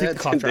take the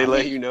cough drop. Did they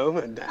let you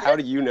know? How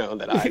do you know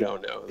that I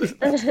don't know that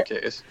that's the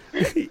case?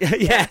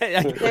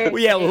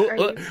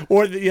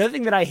 Or the other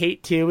thing that I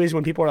hate too is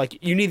when people are like,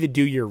 "You need to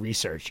do your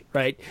research,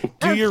 right?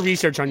 Do your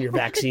research on your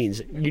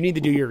vaccines. You need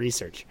to do your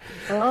research."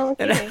 Oh,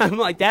 okay. And I'm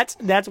like, that's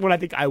what I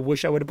think I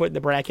wish I would have put in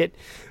the bracket,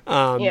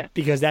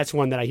 because that's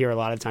one that I hear a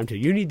lot of the time too.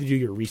 You need to do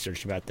your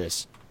research about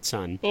this,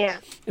 son. Yeah.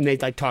 And they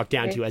like talk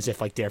down to you as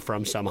if like they're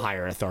from some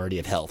higher authority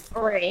of health.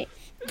 Right.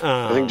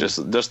 I think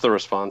just the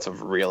response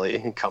of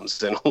 "really"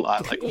 comes in a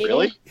lot. Like,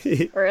 really?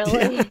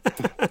 Really?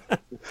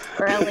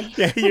 Really?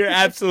 Yeah, you're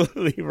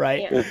absolutely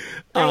right. Yeah.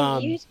 I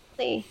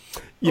usually...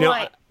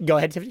 Go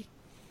ahead, Tiffany.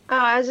 Oh,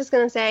 I was just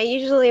going to say,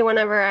 usually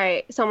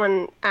whenever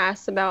someone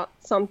asks about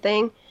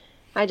something,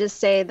 I just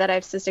say that I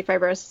have cystic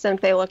fibrosis, and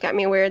if they look at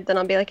me weird, then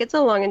I'll be like, it's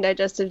a lung and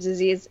digestive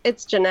disease.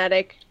 It's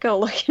genetic. Go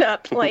look it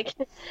up. Like,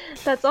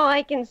 that's all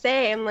I can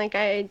say. I'm like,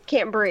 I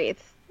can't breathe.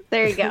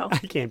 There you go. I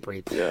can't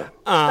breathe. Yeah.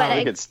 I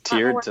think it's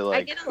tiered to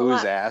like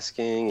who's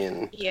asking,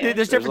 and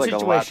there's different like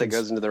situations. A lot that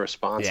goes into the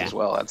response as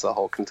well. That's a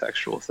whole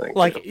contextual thing.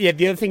 Like, the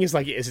other thing is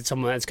like, is it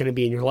someone that's going to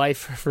be in your life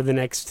for the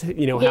next,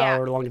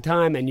 however long a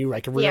time, and you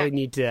like really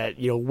need to,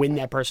 win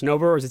that person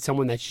over, or is it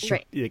someone that's just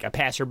like a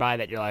passerby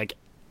that you're like,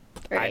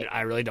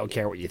 I really don't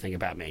care what you think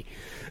about me.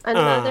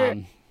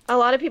 A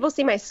lot of people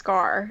see my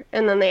scar,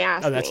 and then they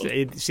ask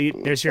me. See,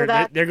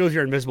 there goes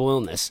your invisible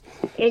illness.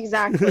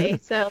 Exactly.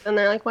 So then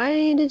they're like,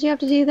 why did you have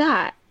to do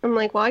that? I'm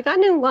like, well, I got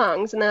new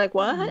lungs. And they're like,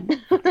 what?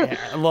 Yeah,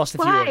 I lost a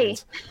few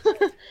organs.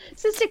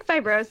 Cystic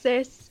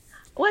fibrosis.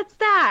 What's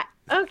that?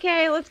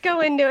 Okay, let's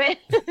go into it.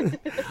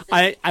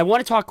 I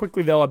want to talk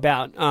quickly, though,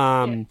 about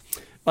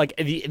like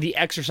the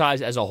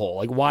exercise as a whole,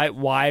 like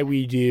why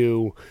we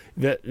do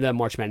the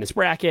March Madness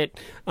bracket.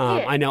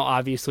 I know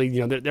obviously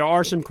there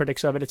are some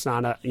critics of it. It's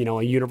not a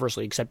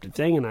universally accepted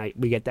thing, and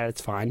we get that.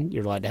 It's fine.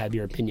 You're allowed to have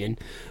your opinion.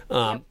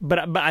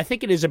 But I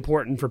think it is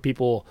important for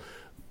people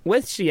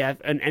with CF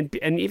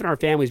and even our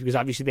families, because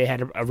obviously they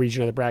had a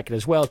region of the bracket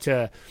as well,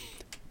 to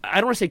I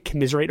don't want to say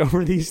commiserate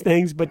over these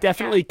things, but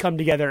definitely come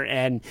together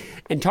and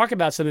talk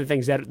about some of the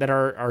things that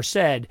are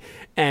said.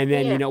 And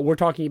then, we're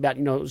talking about,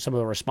 some of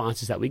the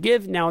responses that we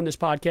give now in this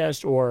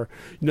podcast, or,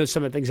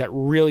 some of the things that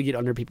really get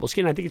under people's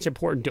skin. I think it's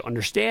important to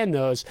understand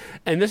those.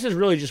 And this is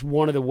really just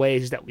one of the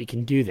ways that we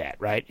can do that,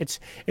 right?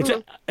 I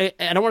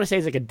don't want to say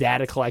it's like a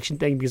data collection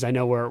thing, because I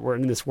know we're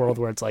in this world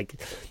where it's like,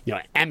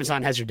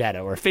 Amazon has your data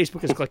or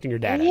Facebook is collecting your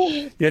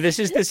data. This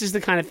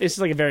is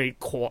like a very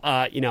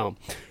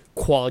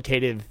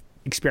qualitative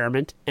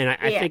experiment, and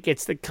I think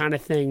it's the kind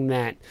of thing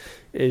that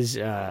is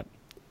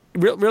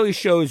really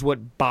shows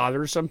what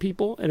bothers some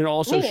people, and it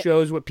also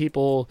shows what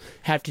people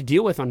have to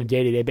deal with on a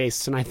day-to-day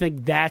basis. And I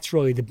think that's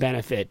really the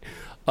benefit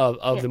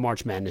of the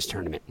March Madness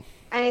tournament.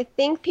 I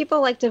think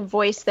people like to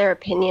voice their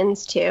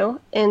opinions too,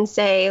 and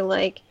say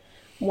like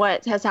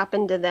what has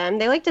happened to them.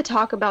 They like to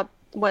talk about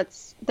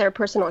what's their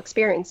personal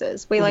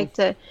experiences. We like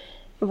to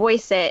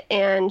voice it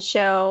and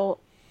show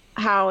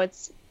how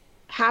it's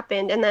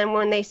happened, and then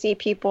when they see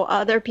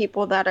other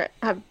people that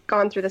have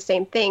gone through the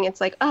same thing,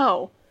 it's like,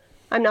 oh,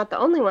 I'm not the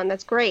only one.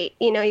 That's great.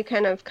 You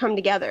kind of come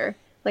together,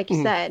 like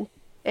you said,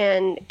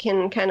 and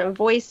can kind of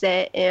voice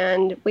it,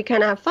 and we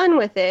kind of have fun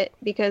with it,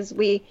 because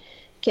we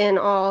can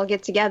all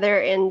get together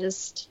and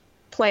just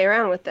play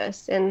around with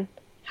this and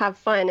have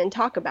fun and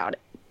talk about it.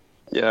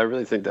 Yeah, I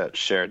really think that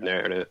shared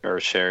narrative or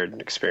shared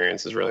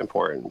experience is really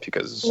important,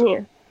 because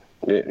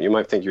you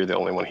might think you're the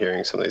only one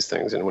hearing some of these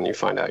things, and when you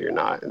find out you're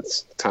not,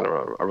 it's kind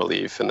of a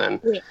relief. And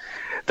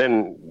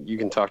then you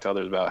can talk to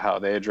others about how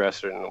they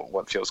address it and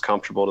what feels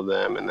comfortable to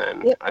them. And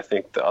then I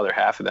think the other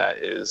half of that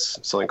is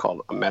something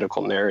called a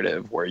medical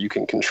narrative, where you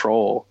can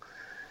control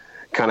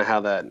kind of how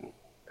that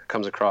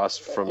comes across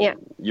from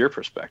your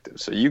perspective.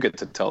 So you get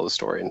to tell the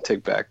story and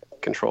take back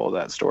control of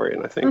that story.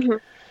 And I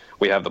think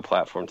we have the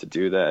platform to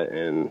do that.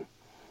 And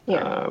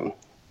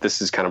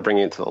this is kind of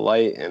bringing it to the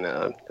light in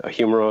a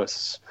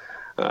humorous,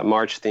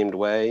 March-themed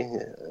way,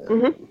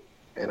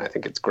 and I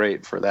think it's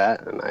great for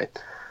that. And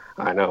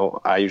I know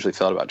I usually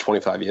fill out about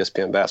 25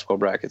 ESPN basketball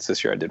brackets.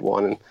 This year I did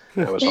one,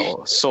 and I was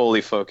all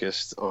solely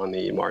focused on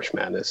the March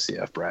Madness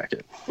CF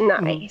bracket.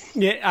 Nice.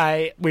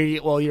 Yeah,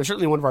 you're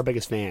certainly one of our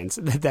biggest fans.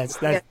 That's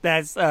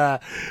for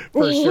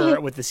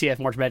sure with the CF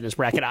March Madness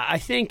bracket. I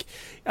think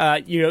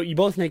you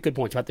both make good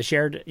points about the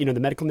shared, the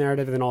medical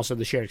narrative, and then also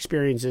the shared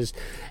experiences.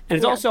 And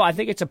it's also, I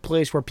think it's a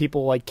place where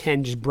people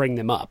can just bring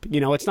them up.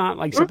 It's not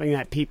like something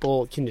that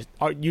people can just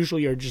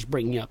usually are just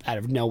bringing up out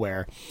of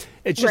nowhere.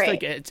 It's just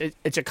like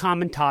it's a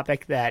common topic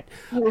that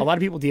a lot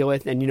of people deal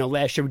with. And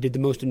last year we did the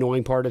most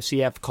annoying part of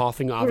CF,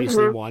 coughing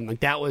obviously won.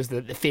 Like that was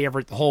the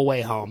favorite the whole way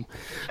home.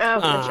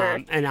 Oh, for sure.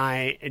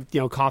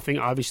 And coughing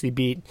obviously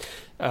beat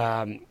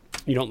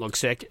You Don't Look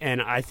Sick.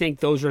 And I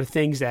think those are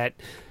things that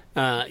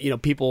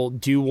people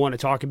do want to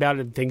talk about,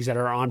 and things that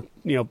are on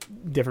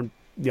different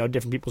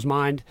people's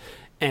mind.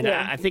 And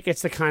I think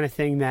it's the kind of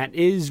thing that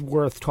is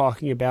worth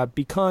talking about,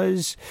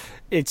 because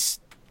it's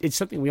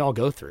something we all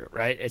go through,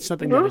 right? It's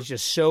something that is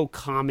just so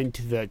common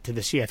to the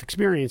CF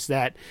experience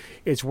that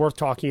it's worth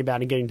talking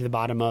about and getting to the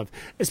bottom of,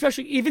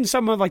 especially even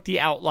some of like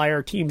the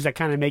outlier teams that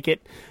kind of make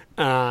it,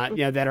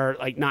 that are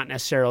like not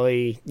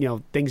necessarily,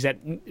 things that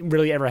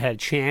really ever had a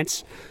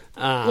chance.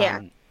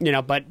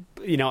 But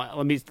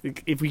let me,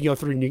 if we can go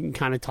through and you can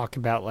kind of talk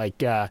about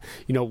like, why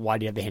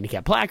do you have the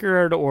handicap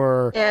placard,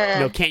 or,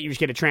 can't you just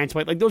get a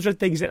transplant? Like those are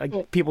things that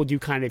like people do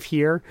kind of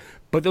hear,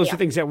 but those are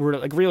things that were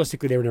like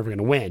realistically they were never going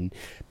to win.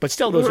 But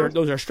still,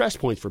 those are stress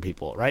points for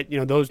people, right?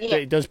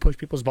 It does push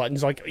people's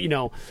buttons. Like,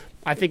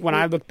 I think when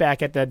I look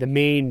back at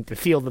the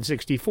field of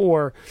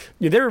 64,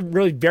 there are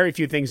really very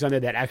few things on there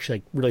that actually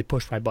like, really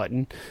push my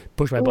buttons,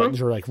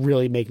 or like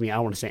really make me, I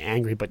don't want to say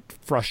angry, but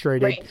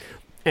frustrated. Right.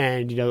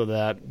 And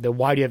the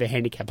why do you have a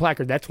handicap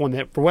placard? That's one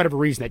that, for whatever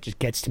reason, that just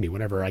gets to me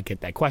whenever I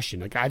get that question.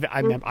 Like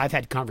I've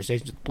had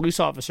conversations with police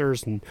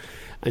officers and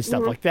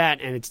stuff like that,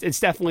 and it's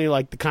definitely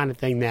like the kind of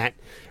thing that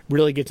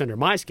really gets under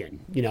my skin.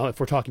 If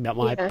we're talking about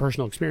my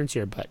personal experience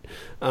here, but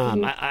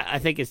I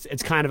think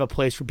it's kind of a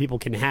place where people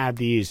can have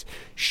these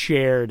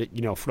shared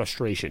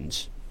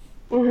frustrations.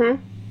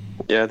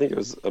 Yeah, I think it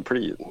was a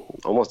pretty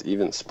almost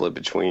even split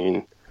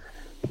between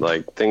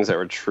like things that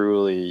were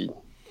truly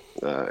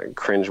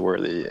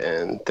cringeworthy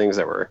and things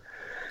that were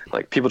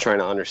like people trying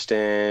to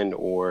understand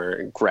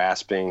or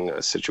grasping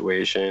a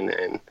situation.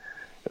 And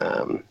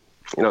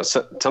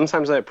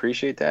sometimes I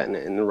appreciate that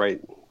in the right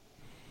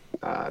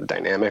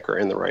dynamic or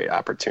in the right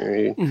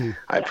opportunity.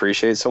 I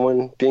appreciate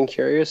someone being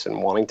curious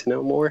and wanting to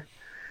know more,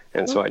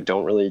 and so I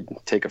don't really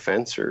take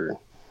offense or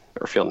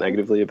feel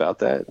negatively about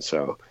that.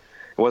 So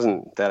it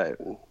wasn't that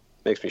it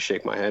makes me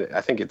shake my head.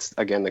 I think it's,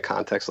 again, the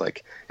context.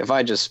 Like if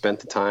I just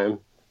spent the time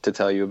to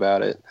tell you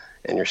about it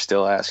and you're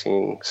still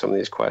asking some of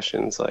these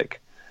questions, like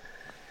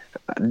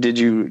did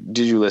you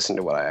listen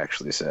to what I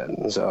actually said?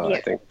 And so I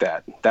think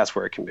that's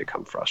where it can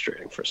become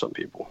frustrating for some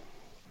people.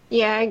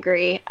 Yeah, I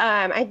agree.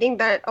 I think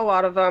that a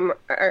lot of them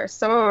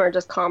some of them are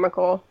just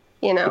comical,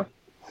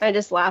 I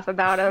just laugh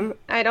about them.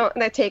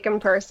 I take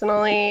them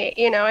personally,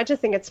 I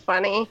just think it's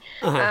funny.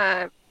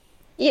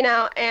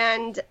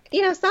 And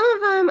some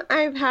of them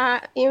I've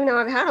had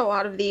a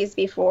lot of these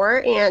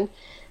before, and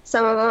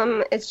some of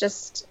them it's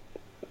just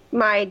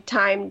my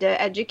time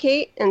to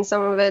educate, and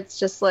some of it's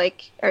just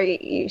like, are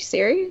you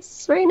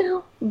serious right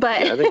now?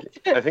 But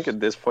yeah, I think at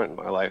this point in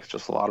my life,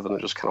 just a lot of them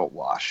just kind of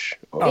wash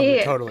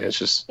over. Totally. It's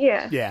just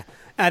yeah.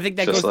 And I think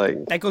that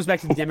goes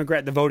back to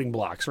the voting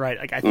blocks, right?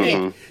 Like I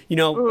think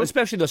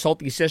especially the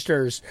Salty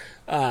Sisters,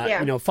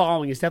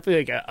 following is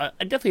definitely like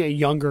definitely a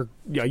younger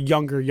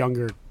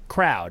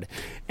crowd,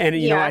 and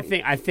I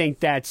think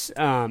that's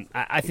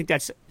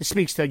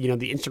speaks to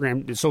the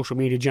Instagram, the social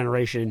media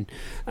generation,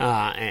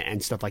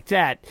 and stuff like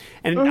that.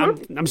 And I'm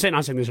not saying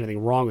there's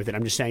anything wrong with it.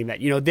 I'm just saying that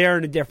they're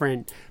in a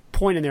different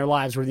point in their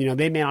lives where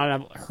they may not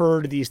have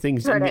heard these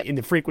things in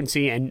the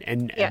frequency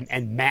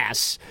and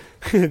mass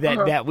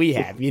that we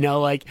have.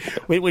 Like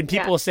when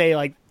people say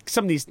like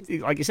some of these,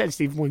 like you said,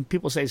 Steve, when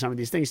people say some of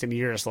these things to me,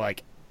 you're just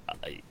like,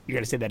 you're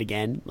gonna say that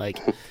again? Like,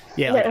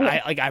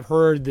 I've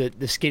heard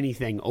the skinny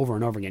thing over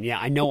and over again. Yeah,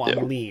 I know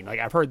I'm lean. Like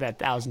I've heard that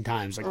 1,000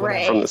 times.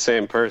 Like from the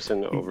same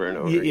person over and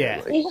over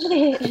again.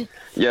 Like,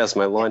 yes,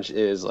 my lunch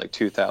is like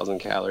 2,000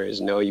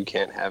 calories. No, you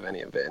can't have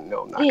any of it.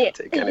 No, I'm not gonna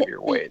take any of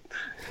your weight.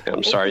 And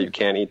I'm sorry, you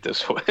can't eat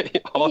this way.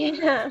 That's all you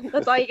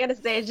gotta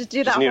say. Just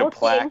do that. Just need whole a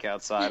plaque thing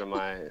outside of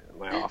my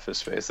office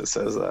space that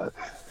says that.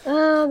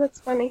 Oh, that's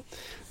funny.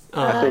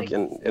 I think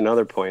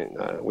another point,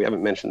 we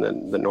haven't mentioned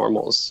the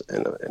normals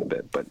in a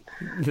bit, but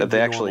that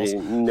they actually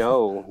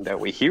know that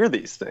we hear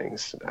these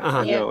things.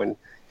 I know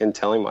in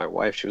telling my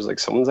wife, she was like,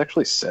 someone's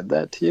actually said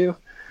that to you?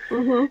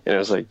 And I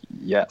was like,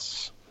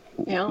 yes,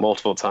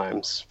 multiple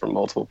times from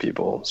multiple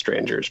people,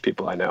 strangers,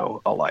 people I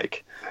know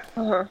alike.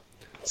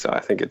 So I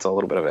think it's a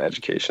little bit of an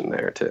education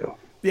there too.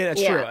 Yeah,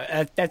 that's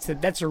true.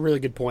 That's a really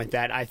good point.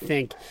 That I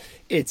think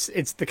it's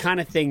the kind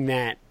of thing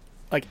that,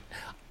 like,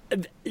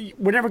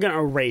 we're never going to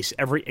erase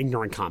every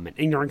ignorant comment.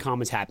 Ignorant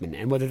comments happen,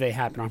 and whether they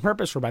happen on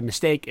purpose or by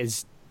mistake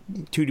is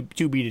to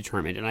be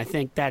determined. And I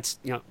think that's,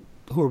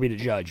 who are we to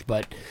judge?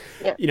 But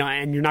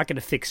and you're not going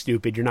to fix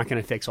stupid. You're not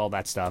going to fix all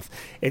that stuff.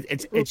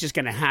 It's just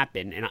going to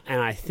happen.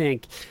 And I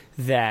think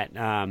that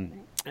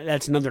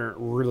that's another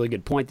really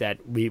good point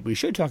that we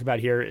should talk about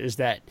here is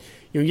that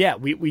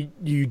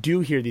you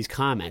do hear these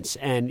comments,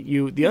 and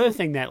the other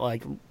thing that,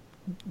 like,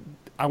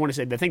 I want to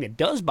say the thing that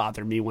does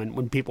bother me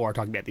when people are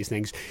talking about these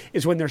things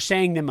is when they're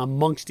saying them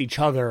amongst each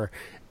other,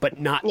 but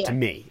not to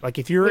me. Like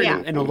if you're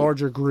in a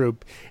larger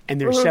group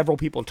and there's several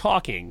people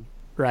talking,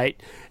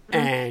 right?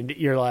 And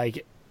you're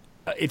like,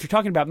 if you're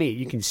talking about me,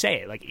 you can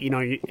say it. Like,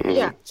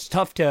 it's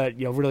tough to,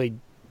 really,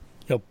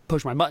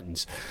 push my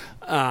buttons.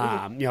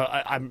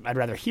 I'd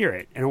rather hear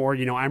it. Or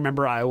I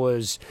remember I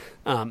was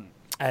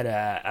at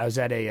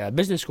a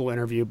business school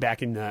interview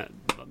back in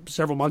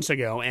several months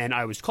ago, and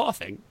I was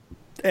coughing.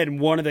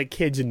 And one of the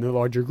kids in the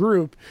larger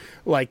group,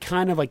 like,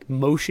 kind of like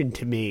motioned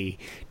to me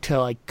to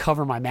like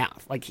cover my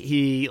mouth. Like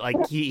he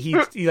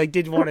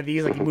did one of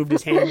these, like he moved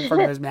his hand in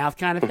front of his mouth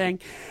kind of thing.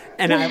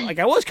 And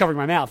I was covering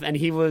my mouth, and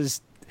it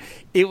was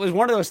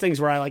one of those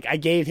things where I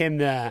gave him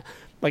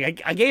I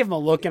gave him a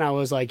look, and I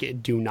was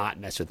like, do not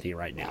mess with me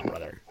right now,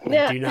 brother.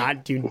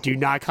 Like, do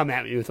not come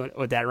at me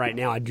with that right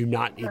now. I do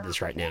not need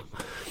this right now.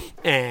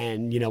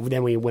 And,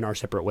 then we went our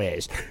separate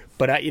ways.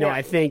 But,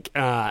 I think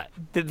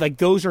like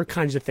those are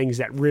kinds of things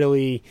that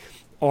really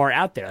are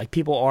out there. Like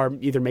people are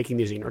either making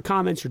these ignorant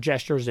comments or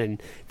gestures,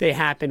 and they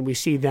happen. We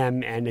see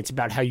them, and it's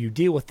about how you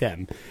deal with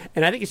them.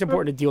 And I think it's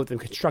important to deal with them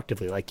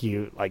constructively.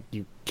 You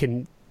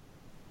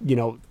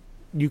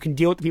can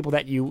deal with the people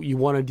that you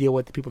want to deal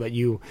with, the people that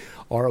you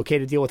are okay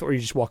to deal with, or you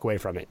just walk away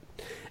from it.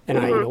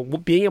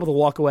 And being able to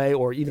walk away,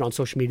 or even on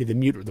social media, the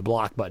mute or the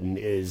block button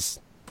is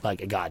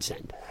like a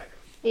godsend.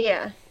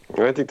 Yeah.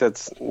 I think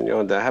that's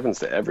that happens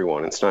to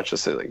everyone. It's not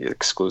just like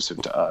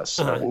exclusive to us.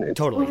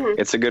 Totally.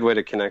 It's a good way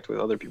to connect with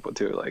other people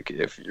too. Like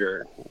if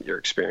you're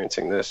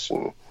experiencing this,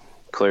 and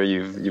clearly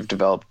you've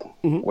developed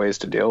ways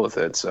to deal with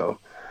it, so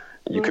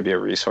you could be a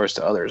resource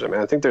to others. I mean,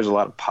 I think there's a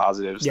lot of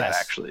positives that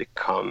actually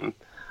come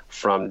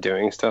from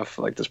doing stuff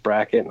like this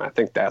bracket, and I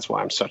think that's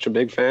why I'm such a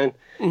big fan,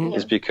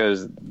 is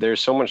because there's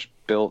so much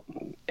built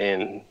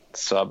in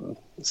sub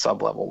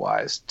level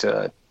wise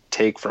to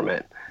take from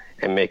it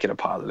and make it a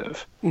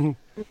positive.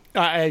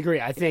 I agree.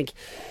 I think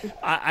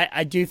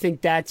I do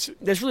think that's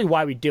really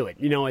why we do it.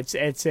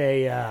 It's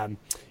a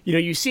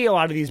you see a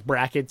lot of these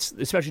brackets,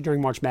 especially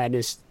during March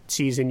Madness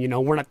season.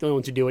 We're not the only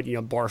ones to do it.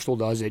 Barstool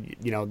does it.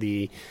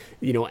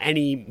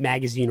 Any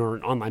magazine or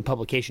an online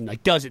publication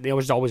does it.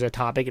 There's always a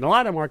topic, and a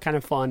lot of them are kind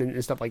of fun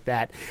and stuff like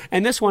that.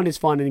 And this one is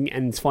fun, and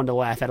it's fun to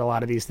laugh at a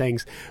lot of these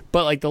things.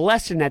 But the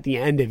lesson at the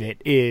end of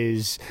it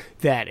is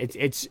that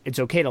it's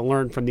okay to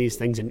learn from these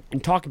things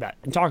and talk about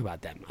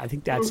them. I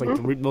think that's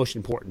the most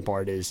important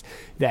part is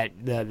that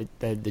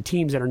the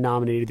teams that are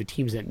nominated, the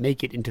teams that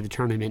make it into the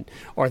tournament,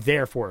 are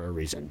there for a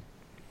reason.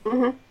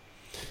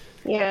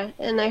 Yeah,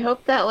 and I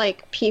hope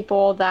that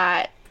people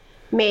that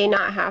may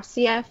not have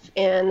CF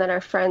and that are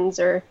friends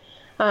or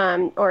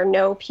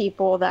know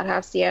people that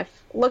have CF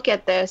look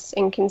at this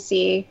and can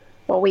see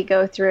what we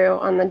go through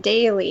on the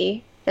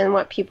daily and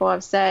what people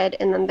have said,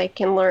 and then they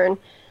can learn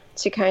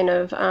to kind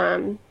of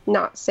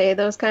not say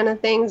those kind of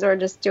things, or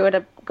just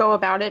go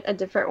about it a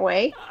different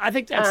way. I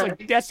think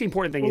that's the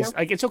important thing. Is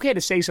like, it's okay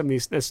to say some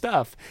of this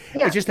stuff.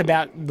 Yeah. It's just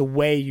about the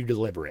way you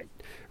deliver it.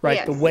 Right,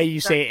 yes, the way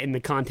you say it in the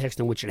context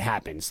in which it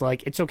happens.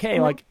 Like, it's okay.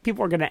 Mm-hmm. Like,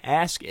 people are going to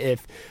ask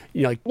if,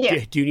 you know, like,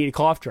 do you need a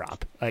cough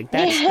drop? Like,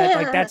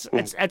 that's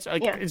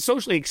it's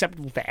socially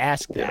acceptable to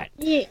ask that.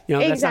 Yeah, you know,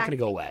 that's not going to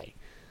go away.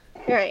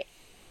 Right.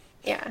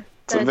 Yeah.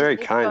 It's a very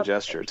kind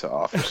gesture to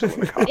offer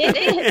someone a coffee. It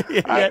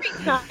is very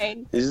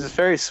kind. It's just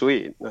very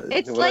sweet.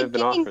 It's like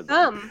giving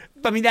gum.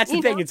 I mean, that's the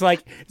thing. It's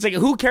like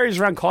who carries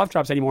around cough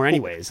drops anymore,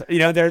 anyways? You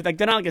know, they're not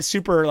like a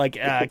super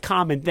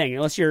common thing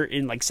unless you're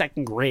in like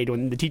second grade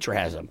when the teacher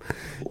has them.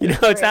 You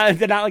know,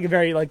 they're not like a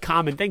very like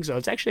common thing. So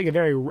it's actually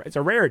it's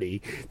a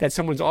rarity that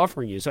someone's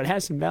offering you. So it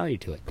has some value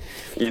to it.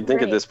 You'd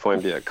think at this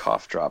point be a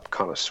cough drop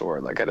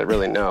connoisseur. Like, I'd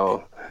really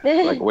know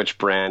like which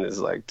brand is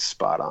like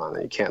spot on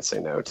that you can't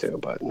say no to.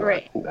 But no,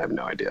 I have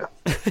no idea.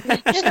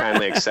 Just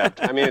kindly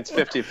accept. I mean, it's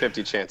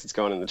 50-50 chance it's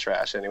going in the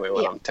trash anyway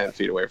when I'm 10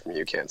 feet away from you.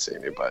 You can't see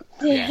me, but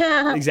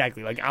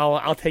exactly. Like,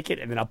 I'll take it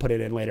and then I'll put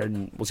it in later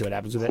and we'll see what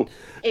happens with it.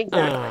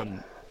 Exactly.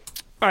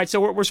 All right,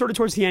 so we're sort of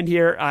towards the end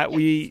here.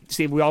 We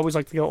always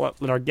like to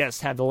let our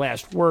guests have the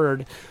last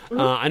word. Mm-hmm.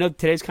 I know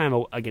today's kind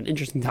of an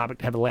interesting topic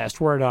to have the last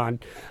word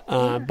on,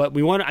 but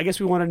we want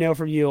to know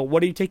from you,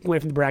 what are you taking away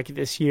from the bracket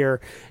this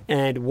year,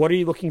 and what are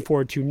you looking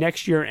forward to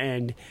next year,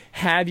 and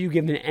have you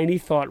given any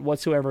thought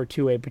whatsoever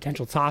to a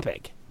potential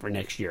topic for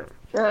next year?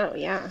 Oh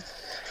yeah.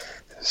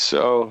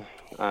 So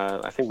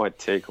I think my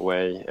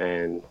takeaway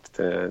and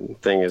the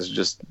thing is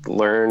just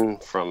learn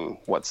from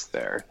what's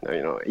there.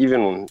 You know,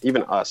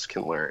 even us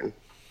can learn.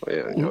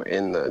 You know,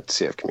 in the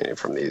CF community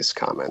from these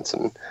comments,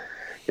 and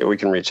you know, we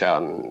can reach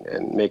out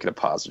and make it a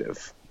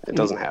positive. It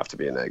doesn't have to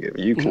be a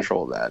negative. You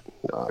control that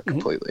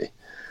completely.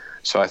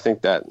 So I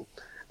think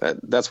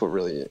that's what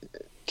really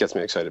gets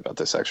me excited about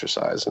this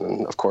exercise.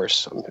 And of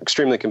course, I'm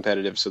extremely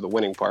competitive, so the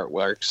winning part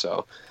works.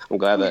 So I'm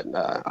glad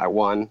that I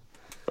won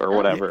or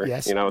whatever.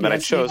 Yes. You know, that I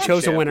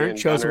chose a winner.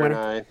 Chose a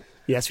winner.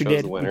 Yes, we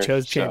did. We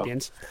chose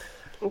champions.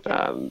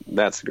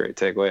 That's a great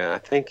takeaway. And I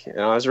think, you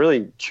know, I was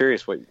really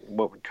curious what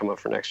would come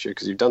up for next year,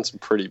 because you've done some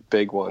pretty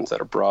big ones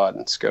that are broad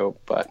in scope,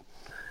 but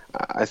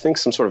I think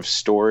some sort of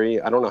story,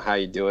 I don't know how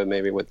you do it,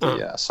 maybe with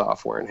the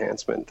software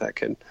enhancement, that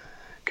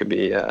could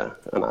be an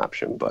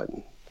option, but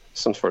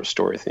some sort of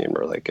story theme,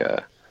 or like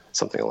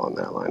something along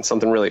that line,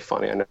 something really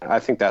funny. And I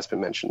think that's been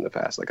mentioned in the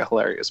past, like a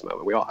hilarious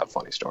moment. We all have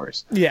funny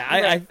stories. Yeah,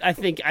 I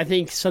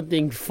think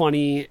something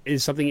funny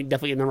is something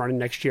definitely in the running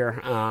next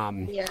year.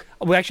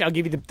 Well, actually, I'll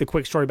give you the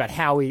quick story about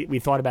how we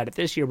thought about it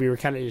this year. We were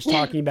kind of just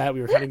talking about it.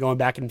 We were kind of going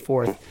back and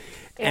forth,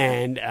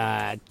 and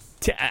I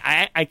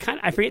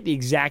forget the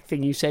exact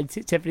thing you said,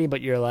 Tiffany,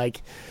 but you're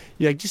like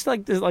just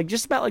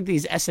about like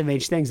these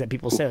SMH things that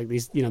people say, like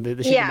these, you know,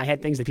 the shit in my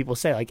head things that people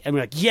say, like, and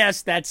we're like,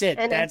 yes, that's it,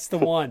 and that's the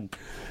one.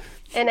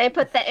 And I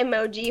put the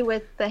emoji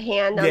with the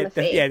hand on the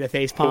face. Yeah, the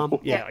face palm.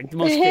 Yeah, like the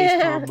most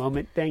face palm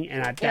moment thing.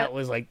 And that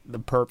was like the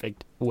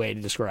perfect way to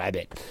describe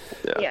it.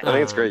 Yeah. I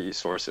think it's great you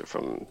source it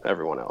from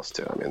everyone else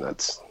too. I mean,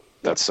 that's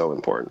so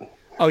important.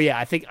 Oh yeah,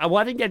 I think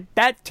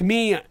that to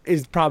me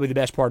is probably the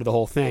best part of the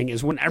whole thing,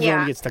 is when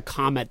everyone gets to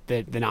comment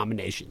the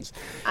nominations.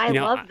 I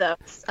love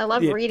those. I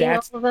love reading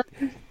all of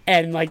them.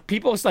 And like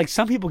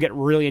some people get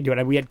really into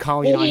it. We had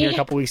Colleen on here a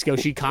couple weeks ago.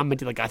 She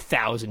commented like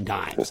 1,000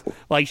 times.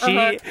 Like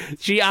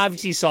she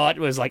obviously saw it,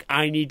 was like,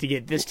 I need to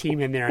get this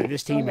team in there, and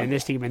this team, and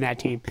this team, and that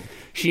team.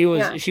 She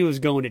was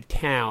going to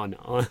town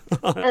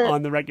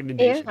on the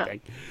recommendation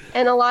thing.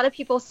 And a lot of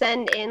people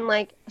send in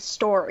like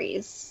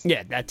stories.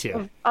 Yeah, that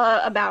too.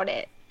 About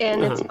it.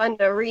 And it's fun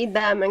to read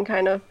them and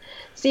kind of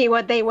see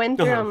what they went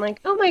through. I'm like,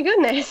 oh my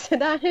goodness,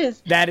 that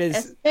is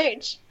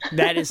SMH.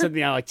 That is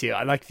something I like too.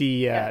 I like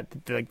the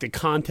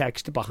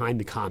context behind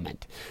the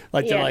comment.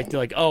 Like they're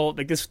like, oh,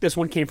 like this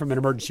one came from an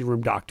emergency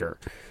room doctor.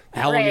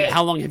 How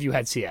long have you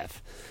had CF?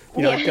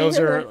 You know, like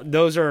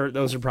those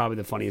are probably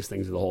the funniest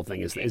things of the whole thing.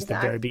 Is the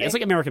very beginning. It's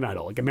like American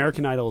Idol. Like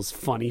American Idol is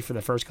funny for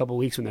the first couple of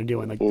weeks when they're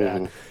doing like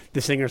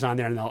the singers on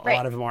there, and a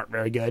lot of them aren't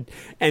very good.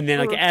 And then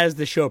like as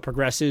the show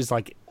progresses,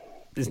 like,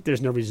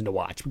 there's no reason to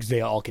watch, because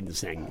they all can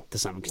sing to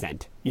some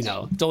extent. You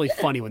know, it's only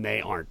funny when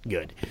they aren't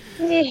good.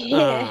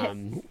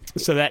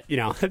 So that, you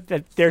know,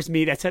 there's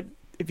me. That's it.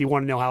 If you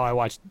want to know how I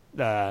watch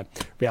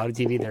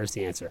reality TV, there's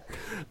the answer.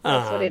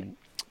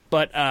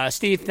 But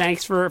Steve,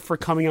 thanks for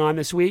coming on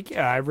this week.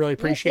 I really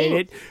appreciate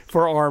it.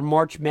 For our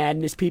March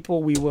Madness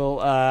people, we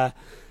will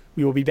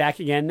be back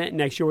again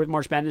next year with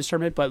March Madness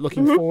tournament, but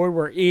looking forward,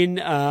 we're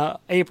in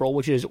April,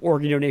 which is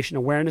Organ Donation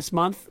Awareness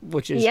Month,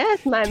 which is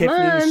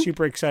Tiffany is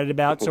super excited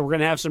about. So we're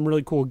going to have some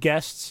really cool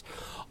guests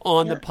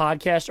on the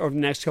podcast over the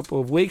next couple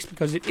of weeks,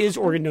 because it is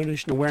Organ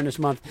Donation Awareness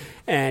Month.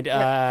 And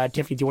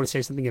Tiffany, do you want to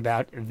say something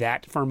about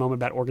that for a moment,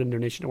 about Organ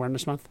Donation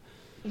Awareness Month?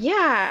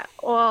 Yeah.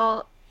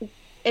 Well,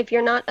 if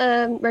you're not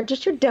a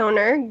registered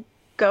donor,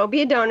 go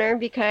be a donor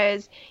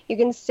because you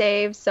can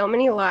save so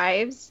many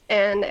lives.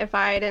 And if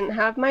I didn't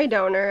have my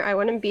donor, I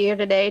wouldn't be here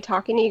today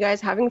talking to you guys,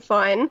 having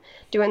fun,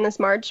 doing this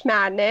March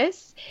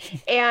Madness.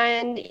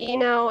 And, you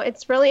know,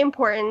 it's really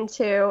important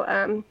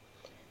to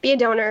be a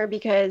donor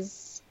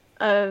because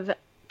of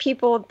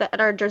people that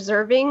are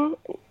deserving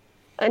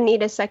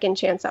need a second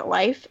chance at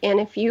life. And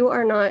if you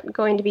are not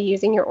going to be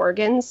using your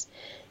organs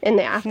in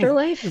the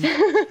afterlife,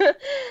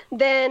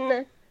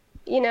 then,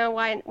 you know,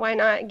 why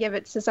not give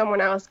it to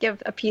someone else?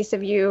 Give a piece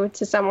of you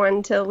to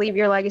someone to leave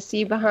your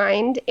legacy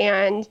behind.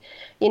 And,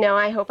 you know,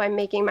 I hope I'm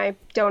making my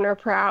donor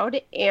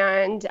proud,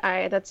 and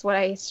that's what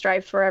I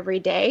strive for every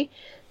day.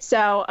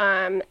 So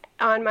on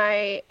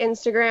my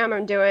Instagram,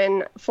 I'm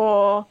doing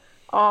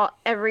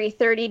every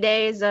 30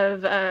 days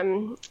of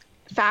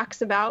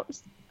facts about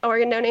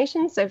organ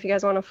donation. So if you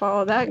guys want to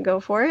follow that, go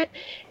for it.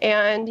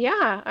 And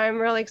yeah, I'm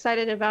really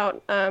excited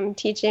about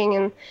teaching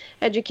and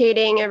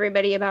educating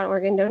everybody about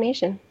organ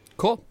donation.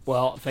 Cool.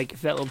 Well, thank you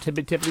for that little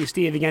tidbit, Tiffany.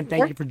 Steve, again,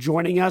 thank you for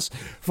joining us.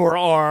 For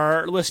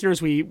our listeners,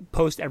 we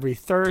post every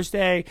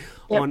Thursday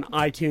on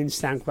iTunes,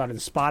 SoundCloud, and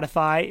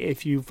Spotify.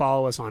 If you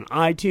follow us on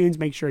iTunes,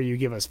 make sure you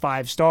give us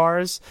 5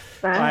 stars.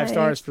 5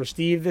 stars for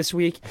Steve this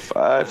week.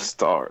 5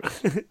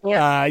 stars.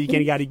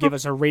 You got to give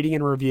us a rating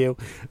and review.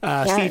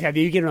 Steve, have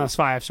you given us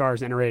 5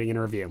 stars and a rating and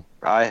a review?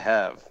 I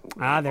have.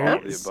 There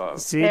it is.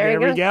 See, there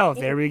we go.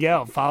 There we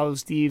go. Follow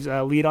Steve's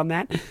lead on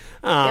that.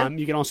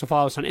 You can also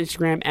follow us on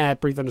Instagram at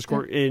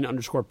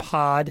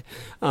breathe_in_pod.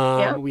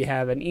 We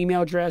have an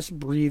email address,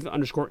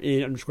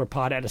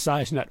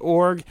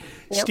 breathe_in_pod@asylum.org.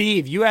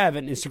 Steve, you have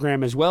an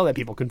Instagram as well that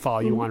people can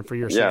follow you on for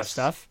your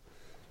stuff.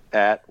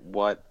 At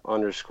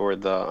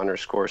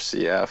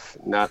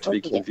 @what_the_CF, not to be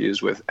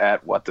confused with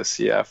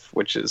 @what_the_CF,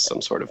 which is some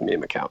sort of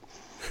meme account.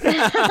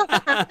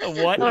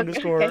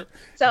 Underscore?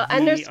 So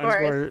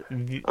underscores.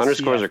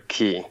 Underscores are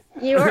key.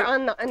 You are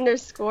on the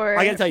underscore.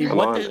 I gotta tell you,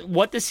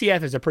 what the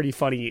CF is a pretty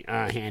funny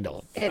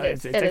handle.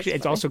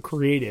 It's also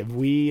creative.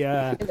 We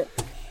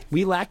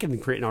lack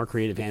in our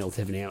creative handle,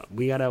 Tiffany.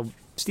 We gotta.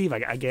 Steve,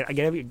 I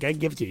gotta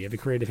give it to you. You have a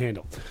creative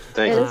handle.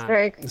 Thank you. It is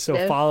very creative.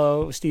 So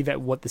follow Steve at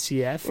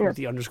 @what_the_CF with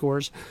the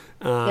underscores,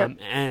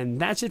 and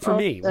that's it for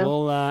me.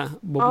 We'll also,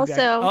 be back.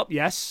 Oh,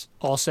 yes.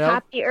 Also,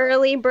 happy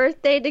early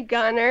birthday to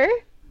Gunner.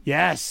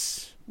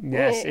 Yes,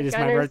 it is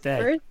my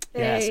birthday.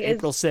 Yes,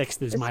 April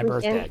 6th is my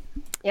birthday.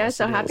 Yeah,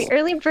 so happy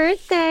early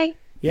birthday.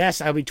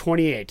 Yes, I'll be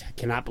 28.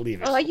 Cannot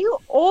believe it. Oh, you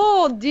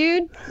old,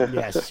 dude.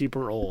 Yes,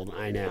 super old.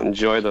 I know.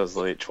 Enjoy those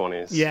late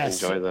 20s.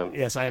 Yes. Enjoy them.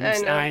 Yes,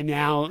 I'm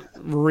now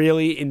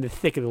really in the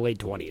thick of the late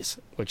 20s.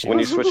 When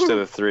you switch to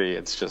the 3,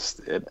 it's just,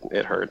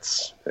 it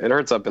hurts. It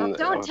hurts up in the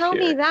Don't tell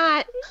me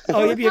that.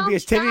 Oh, yeah,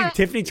 because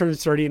Tiffany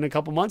turns 30 in a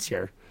couple months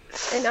here.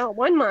 I know,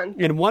 1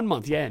 month. In 1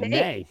 month, in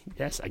May.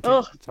 Yes, I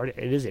can.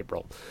 It is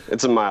April.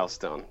 It's a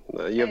milestone.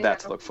 You have that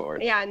to look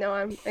forward. Yeah, no,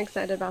 I'm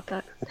excited about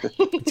that.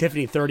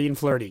 Tiffany, 30 and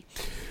flirty.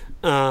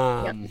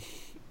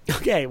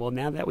 Okay, well,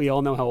 now that we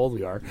all know how old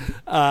we are,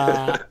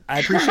 I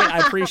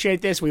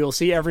appreciate this. We will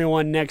see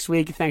everyone next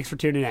week. Thanks for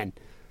tuning in.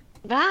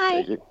 Bye.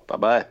 Thank you.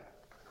 Bye-bye.